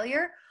wasting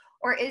failure,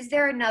 or is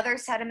there another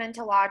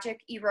sedimentologic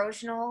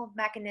erosional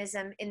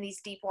mechanism in these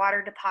deep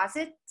water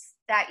deposits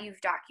that you've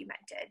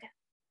documented?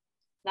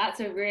 That's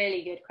a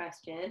really good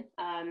question.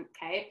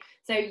 Okay,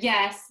 so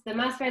yes, the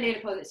mass failure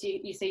deposits, so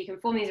you can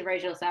form these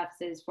erosional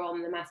surfaces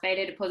from the mass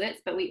failure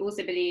deposits, but we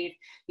also believe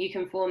you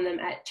can form them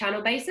at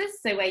channel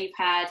basis. So where you've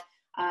had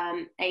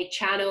a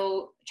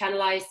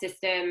channelized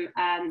system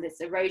that's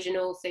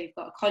erosional, so you've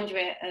got a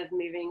conduit of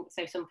moving,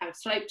 so some kind of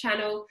slope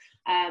channel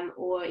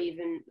or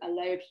even a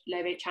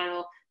lobate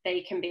channel,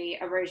 they can be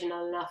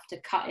erosional enough to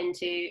cut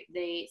into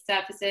the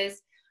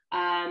surfaces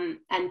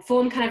and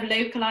form kind of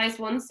localized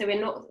ones. So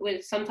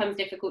we're sometimes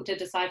difficult to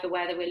decipher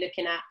whether we're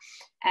looking at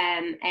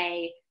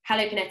a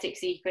halokinetic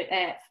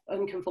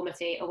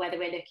unconformity or whether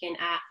we're looking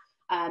at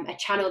a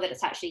channel that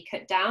it's actually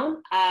cut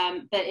down.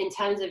 But in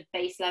terms of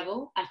base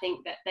level, I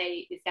think that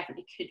it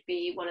definitely could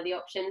be one of the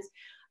options.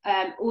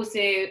 Also,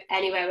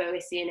 anywhere where we're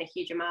seeing a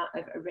huge amount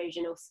of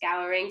erosional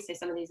scouring, so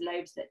some of these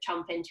lobes that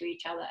chomp into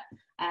each other,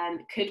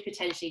 could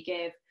potentially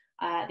give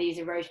these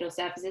erosional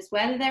surfaces,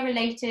 whether they're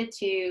related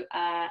to,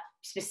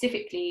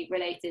 specifically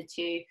related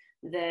to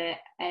the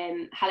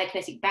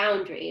halokinetic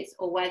boundaries,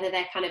 or whether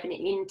they're kind of an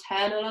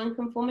internal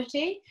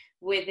unconformity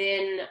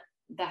within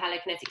the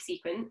halokinetic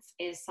sequence,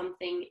 is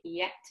something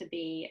yet to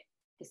be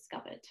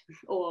discovered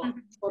or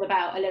thought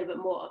about a little bit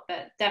more,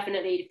 but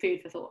definitely food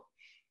for thought.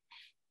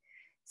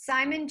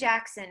 Simon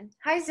Jackson.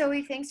 Hi,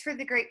 Zoe. Thanks for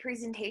the great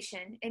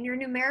presentation. In your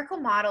numerical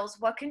models,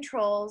 what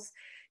controls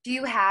do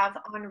you have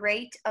on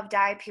rate of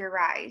diapir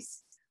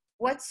rise?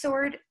 What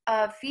sort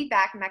of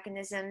feedback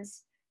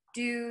mechanisms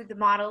do the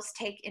models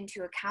take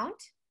into account?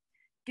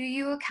 Do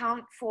you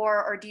account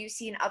for, or do you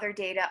see in other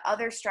data,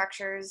 other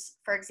structures,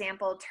 for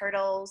example,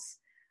 turtles,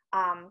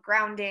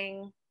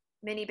 grounding,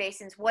 mini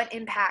basins? What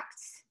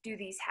impacts do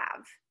these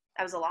have?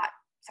 That was a lot.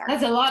 Sorry.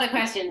 That's a lot of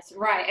questions.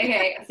 Right.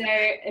 Okay.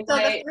 So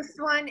the first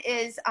one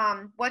is,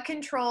 what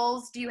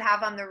controls do you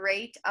have on the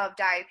rate of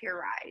diapir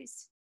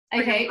rise?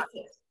 Okay.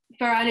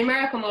 For our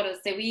numerical models,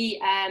 so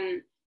we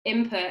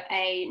input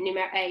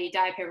a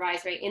diapir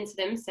rise rate into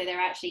them. So they're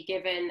actually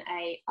given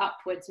a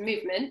upwards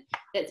movement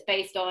that's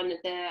based on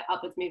the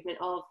upwards movement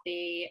of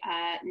the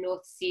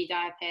North Sea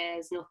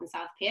diapirs, North and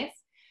South Pierce.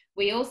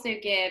 We also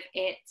give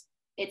it,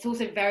 it's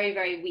also very,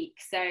 very weak.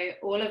 So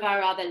all of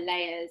our other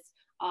layers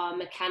are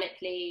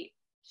mechanically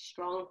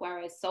strong,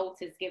 whereas salt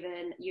is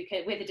given, you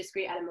can, with a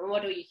discrete element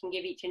model, you can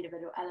give each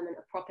individual element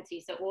a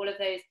property. So all of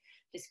those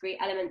discrete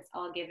elements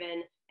are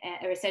given,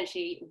 are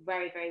essentially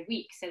very, very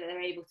weak, so that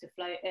they're able to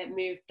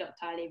move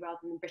ductilely rather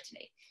than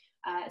brittly.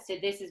 So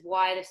this is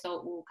why the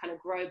salt will kind of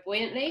grow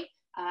buoyantly.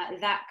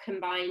 That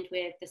combined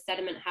with the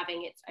sediment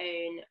having its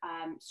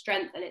own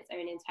strength and its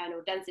own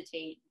internal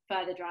density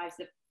further drives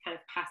the kind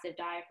of passive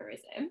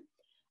diapirism.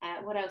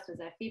 What else was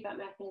there? Feedback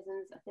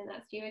mechanisms. I think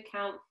that's, do you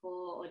account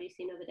for, or do you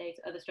see other data,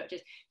 other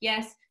structures?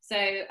 Yes. So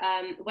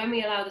when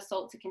we allow the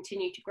salt to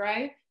continue to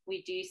grow,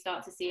 we do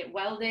start to see it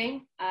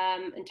welding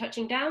and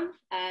touching down.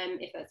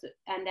 If that's,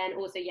 and then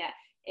also,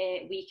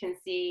 we can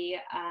see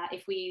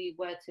if we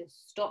were to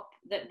stop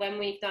that, when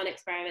we've done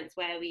experiments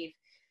where we've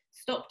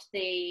stopped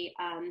the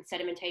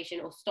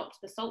sedimentation or stopped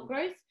the salt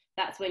growth,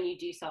 that's when you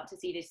do start to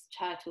see these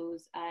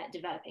turtles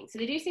developing. So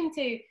they do seem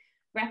to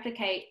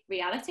replicate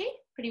reality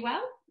pretty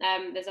well.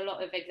 There's a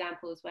lot of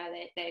examples where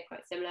they're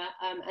quite similar.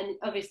 And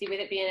obviously with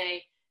it being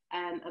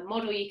a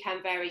model, you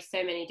can vary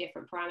so many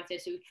different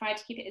parameters. So we've tried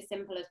to keep it as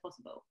simple as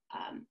possible.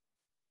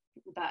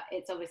 But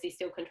it's obviously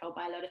still controlled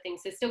by a lot of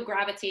things. There's still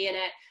gravity in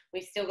it.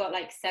 We've still got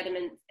like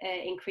sediment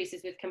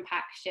increases with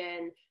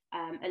compaction,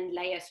 and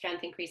layer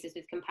strength increases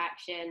with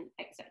compaction,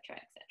 etc.,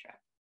 etc.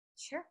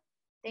 Sure,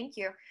 thank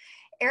you.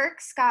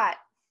 Eric Scott,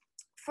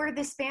 for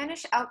the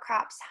Spanish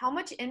outcrops, how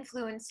much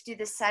influence do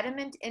the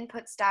sediment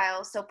input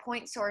style, so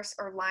point source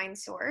or line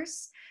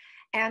source,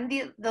 and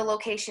the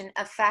location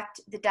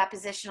affect the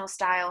depositional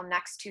style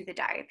next to the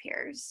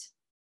diapirs?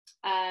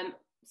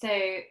 So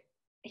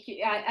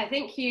I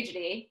think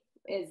hugely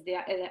is the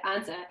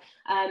answer,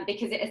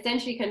 because it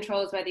essentially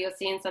controls whether you're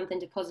seeing something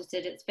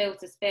deposited at spill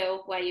to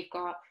spill, where you've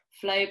got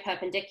flow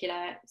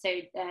perpendicular, so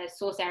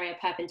source area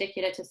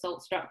perpendicular to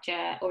salt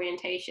structure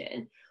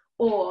orientation,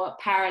 or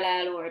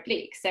parallel or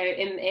oblique. So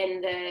in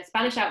the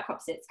Spanish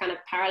outcrops, it's kind of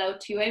parallel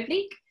to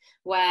oblique,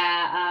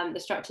 where the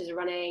structures are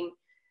running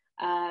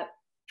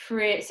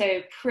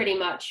pretty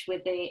much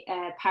with the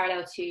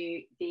parallel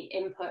to the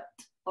input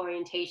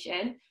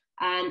orientation.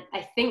 And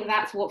I think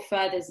that's what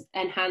further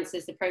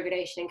enhances the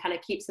progradation and kind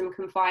of keeps them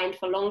confined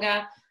for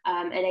longer,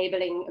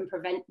 enabling and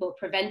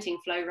preventing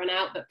flow run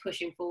out, but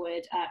pushing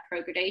forward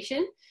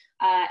progradation.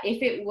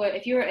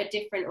 If you're at a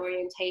different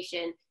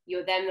orientation,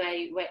 you're then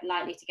very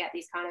likely to get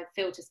these kind of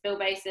fill to spill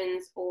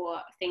basins, or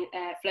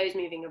flows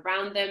moving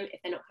around them if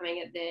they're not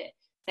coming at the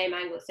same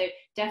angle. So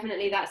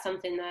definitely that's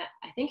something that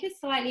I think is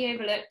slightly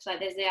overlooked. Like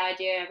there's the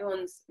idea,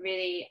 everyone's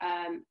really,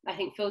 I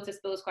think fill to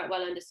spill is quite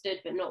well understood,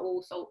 but not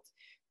all salt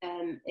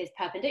is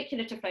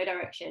perpendicular to flow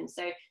direction.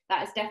 So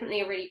that is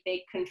definitely a really big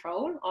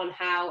control on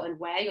how and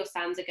where your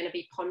sands are going to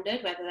be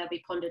ponded, whether they'll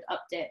be ponded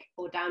up dip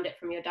or down dip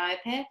from your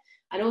diapir.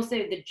 And also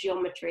the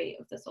geometry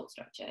of the salt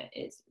structure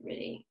is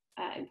really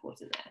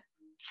important there.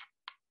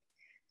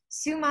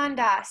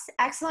 Sumandas,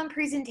 excellent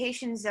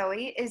presentation,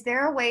 Zoe. Is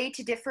there a way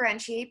to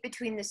differentiate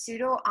between the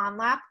pseudo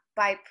onlap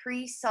by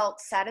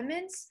pre-salt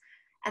sediments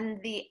and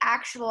the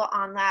actual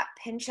onlap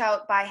pinch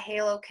out by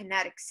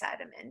halokinetic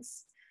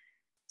sediments,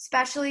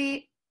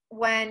 especially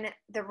when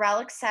the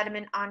relic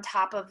sediment on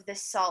top of the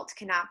salt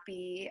cannot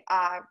be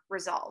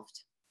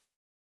resolved?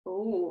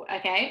 Oh,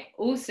 okay.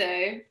 Also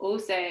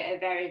a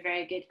very,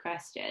 very good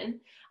question.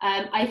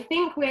 I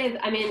think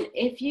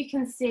if you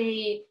can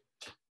see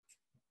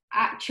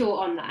actual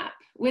onlap,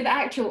 with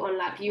actual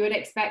onlap, you would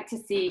expect to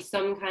see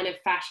some kind of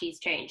facies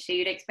change. So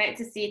you'd expect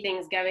to see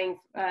things going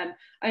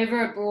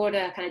over a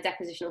broader kind of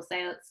depositional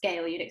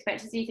scale. You'd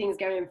expect to see things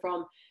going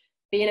from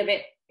being a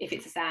bit, if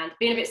it's a sand,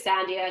 being a bit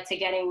sandier to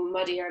getting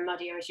muddier and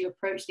muddier as you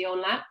approach the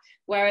onlap.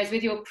 Whereas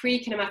with your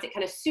pre-kinematic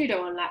kind of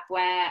pseudo onlap,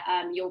 where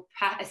you're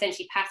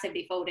essentially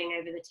passively folding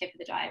over the tip of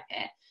the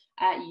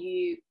diapir,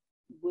 you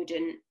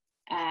wouldn't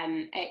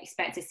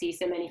expect to see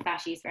so many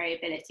facies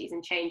variabilities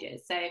and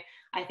changes. So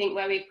I think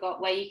where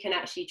you can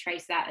actually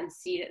trace that and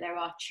see that there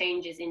are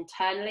changes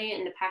internally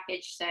in the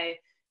package, so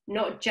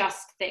not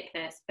just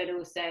thickness, but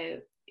also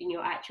in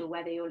your actual,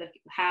 whether you're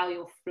looking how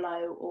your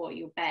flow or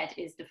your bed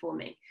is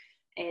deforming,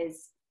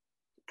 is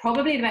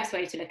probably the best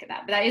way to look at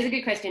that. But that is a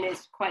good question.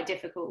 It's quite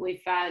difficult.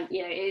 We've found, it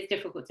is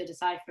difficult to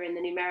decipher in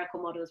the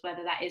numerical models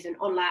whether that is an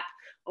onlap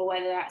or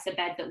whether that's a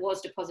bed that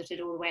was deposited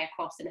all the way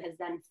across and has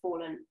then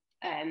fallen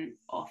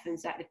off and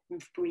slightly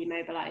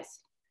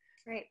remobilized.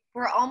 Great.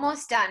 We're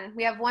almost done.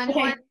 We have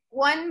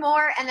one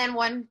more and then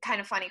one kind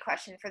of funny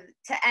question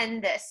to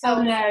end this. So,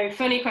 oh no,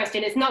 funny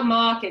question. It's not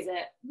Mark, is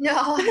it?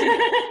 No.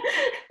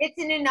 It's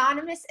an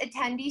anonymous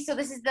attendee. So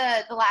this is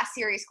the last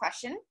serious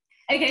question.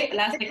 Okay,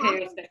 last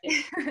serious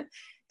question.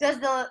 Does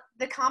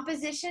the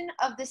composition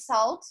of the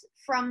salt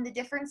from the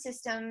different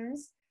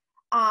systems,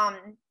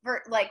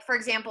 for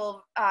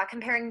example,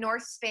 comparing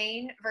North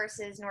Spain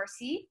versus North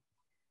Sea,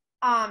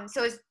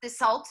 so is the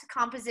salt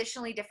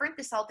compositionally different,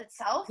 the salt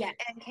itself? Yeah.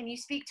 And can you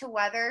speak to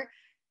whether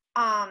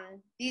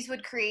these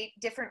would create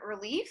different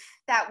relief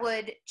that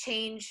would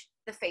change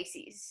the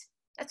facies?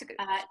 That's a good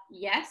question.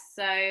 Yes,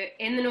 so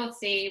in the North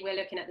Sea, we're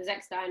looking at the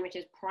Zechstein, which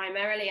is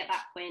primarily at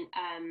that point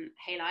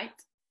halite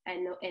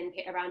and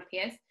around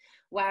piers,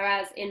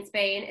 whereas in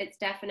Spain, it's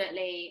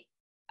definitely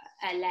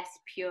a less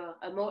pure,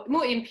 a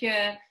more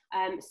impure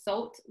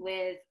salt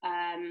with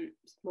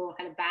more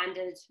kind of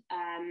banded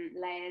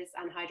layers,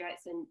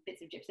 anhydrites and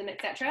bits of gypsum,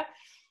 etc.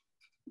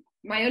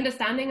 My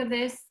understanding of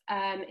this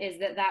is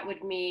that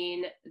would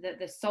mean that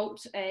the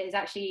salt is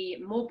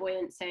actually more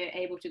buoyant, so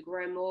able to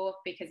grow more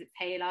because it's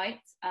halite,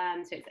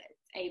 so it's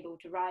able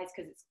to rise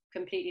because it's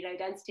completely low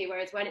density,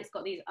 whereas when it's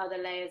got these other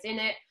layers in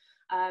it,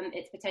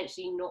 it's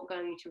potentially not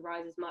going to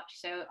rise as much.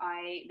 So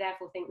I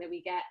therefore think that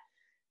we get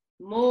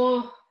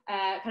more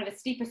kind of a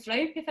steeper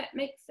slope, if that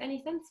makes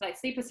any sense, like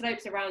steeper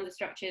slopes around the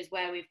structures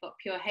where we've got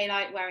pure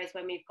halite, whereas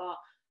when we've got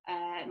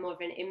more of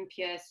an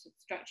impure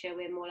structure,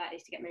 we're more likely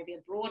to get maybe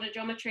a broader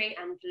geometry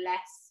and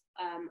less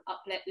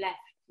uplift,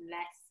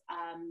 less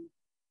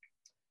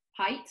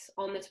height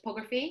on the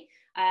topography,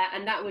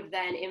 and that would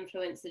then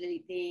influence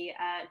the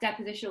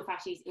depositional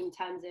facies in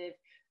terms of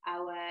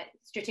our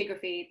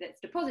stratigraphy that's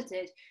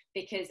deposited,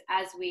 because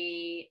as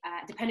we,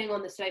 depending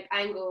on the slope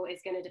angle,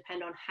 is going to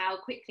depend on how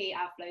quickly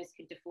our flows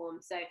could deform.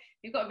 So if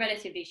you've got a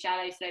relatively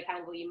shallow slope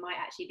angle, you might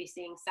actually be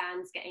seeing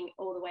sands getting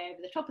all the way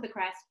over the top of the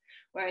crest,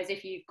 whereas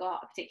if you've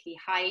got a particularly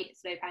high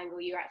slope angle,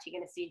 you're actually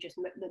going to see just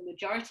the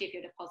majority of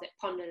your deposit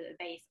ponded at the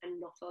base and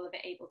not all of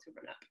it able to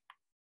run up.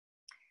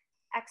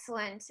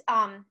 Excellent.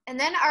 And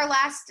then our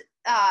last,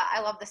 I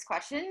love this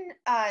question,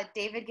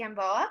 David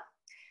Gamboa.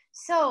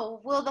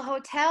 So, will the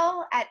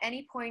hotel at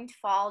any point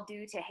fall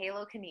due to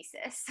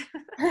halokinesis?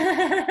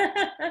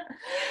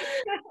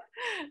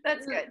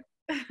 That's good.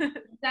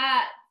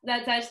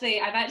 That's actually,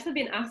 I've actually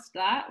been asked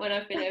that when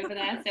I've been over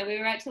there. So we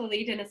were actually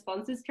leading a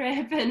sponsors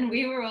trip, and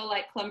we were all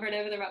like clumbering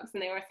over the rocks,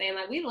 and they were saying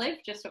like, we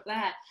live just up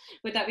there.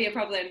 Would that be a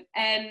problem?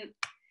 I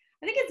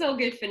think it's all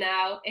good for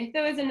now. If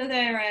there was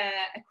another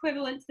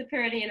equivalent to the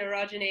Pyrenean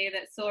orogeny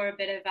that saw a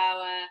bit of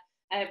our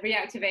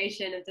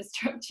reactivation of the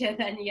structure,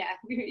 then yeah,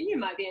 you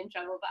might be in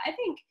trouble. But I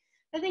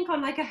think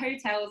on like a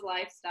hotel's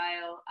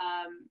lifestyle,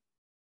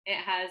 it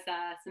has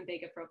some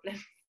bigger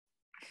problems.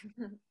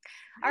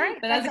 All right,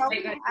 but that's a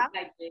great question.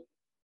 Thank you.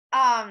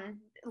 A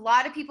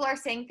lot of people are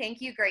saying thank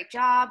you, great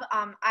job.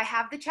 I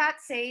have the chat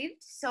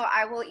saved, so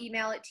I will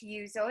email it to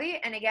you,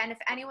 Zoe. And again, if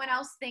anyone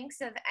else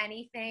thinks of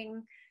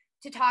anything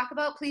to talk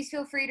about, please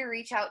feel free to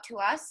reach out to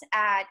us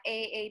at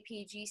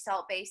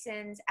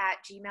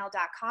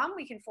aapgsaltbasins@gmail.com.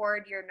 We can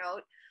forward your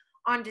note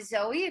on to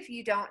Zoe if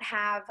you don't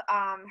have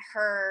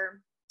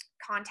her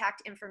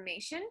contact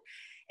information.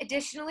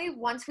 Additionally,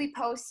 once we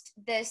post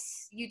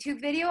this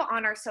YouTube video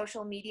on our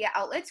social media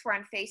outlets, we're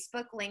on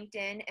Facebook,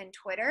 LinkedIn, and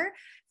Twitter.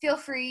 Feel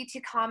free to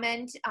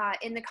comment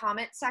in the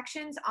comment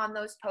sections on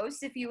those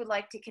posts if you would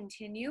like to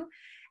continue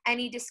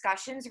any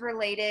discussions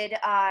related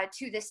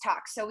to this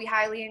talk. So we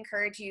highly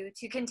encourage you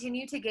to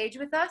continue to engage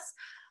with us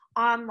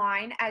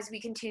online as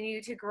we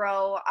continue to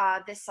grow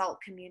the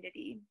SALT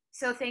community.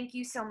 So thank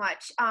you so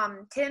much.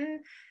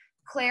 Tim,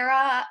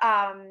 Clara,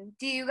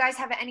 do you guys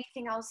have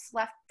anything else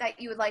left that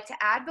you would like to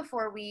add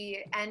before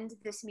we end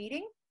this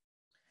meeting?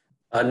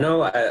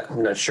 No,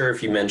 I'm not sure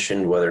if you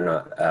mentioned whether or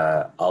not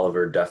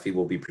Oliver Duffy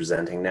will be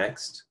presenting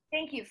next.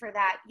 Thank you for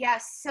that.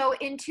 Yes, so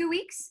in 2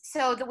 weeks,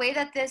 so the way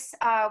that this,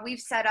 we've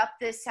set up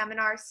this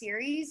seminar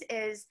series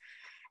is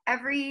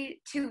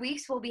every 2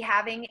 weeks we'll be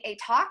having a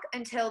talk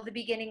until the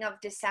beginning of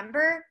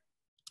December.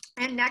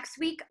 And next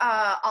week,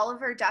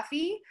 Oliver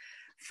Duffy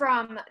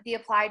from the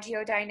Applied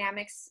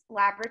Geodynamics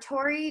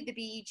Laboratory, the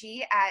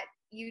BEG at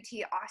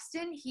UT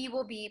Austin, he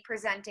will be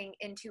presenting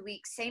in 2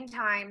 weeks, same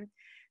time.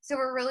 So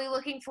we're really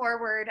looking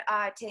forward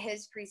to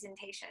his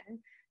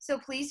presentation. So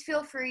please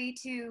feel free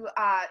to,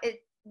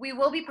 we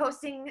will be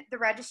posting the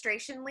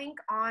registration link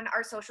on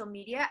our social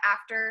media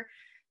after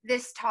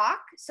this talk.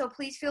 So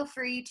please feel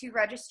free to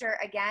register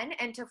again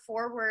and to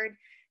forward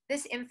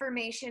this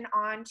information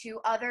on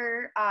to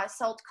other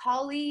SALT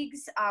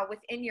colleagues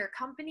within your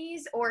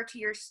companies or to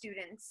your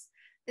students.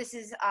 This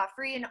is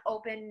free and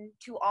open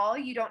to all.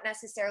 You don't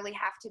necessarily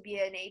have to be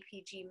an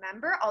APG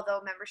member, although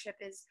membership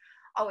is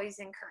always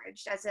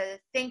encouraged as a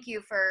thank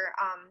you for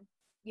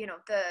you know,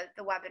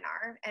 the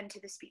webinar and to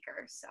the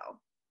speakers.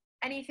 So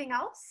anything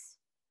else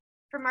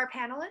from our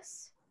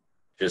panelists?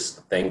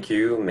 Just thank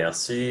you,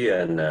 merci,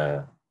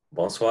 and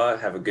bonsoir.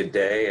 Have a good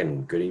day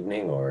and good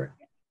evening, or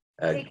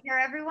take care,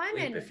 everyone.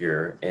 And if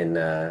you're in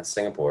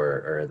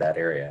Singapore or that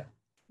area.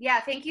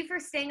 Yeah, thank you for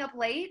staying up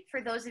late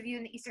for those of you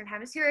in the Eastern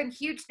Hemisphere, and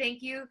huge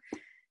thank you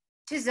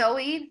to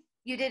Zoe.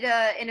 You did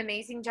an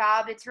amazing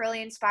job. It's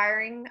really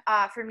inspiring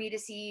for me to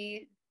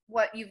see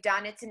what you've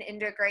done. It's an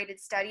integrated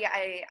study.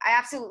 I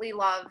absolutely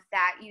love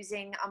that,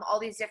 using all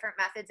these different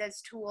methods as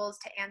tools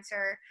to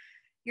answer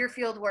your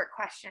fieldwork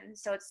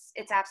questions. So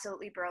it's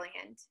absolutely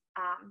brilliant.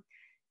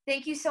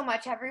 Thank you so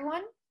much,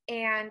 everyone,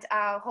 and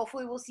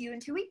hopefully we'll see you in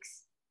 2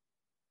 weeks.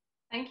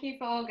 Thank you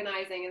for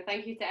organizing, and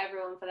thank you to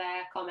everyone for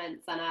their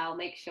comments, and I'll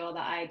make sure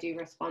that I do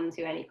respond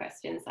to any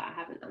questions that I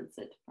haven't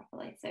answered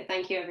properly. So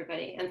thank you,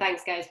 everybody, and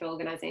thanks guys for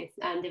organizing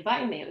and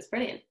inviting me. It was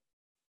brilliant.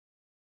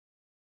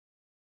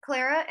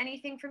 Clara,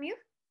 anything from you?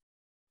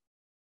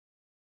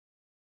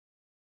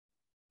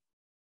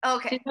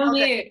 Okay. She's on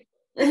mute.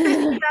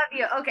 Love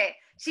you. Okay,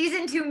 she's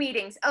in 2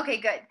 meetings.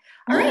 Okay, good.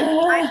 All right,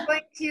 I'm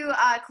going to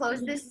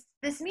close this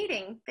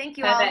meeting. Thank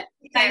you all.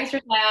 Thanks,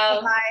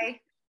 Rochelle.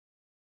 Bye.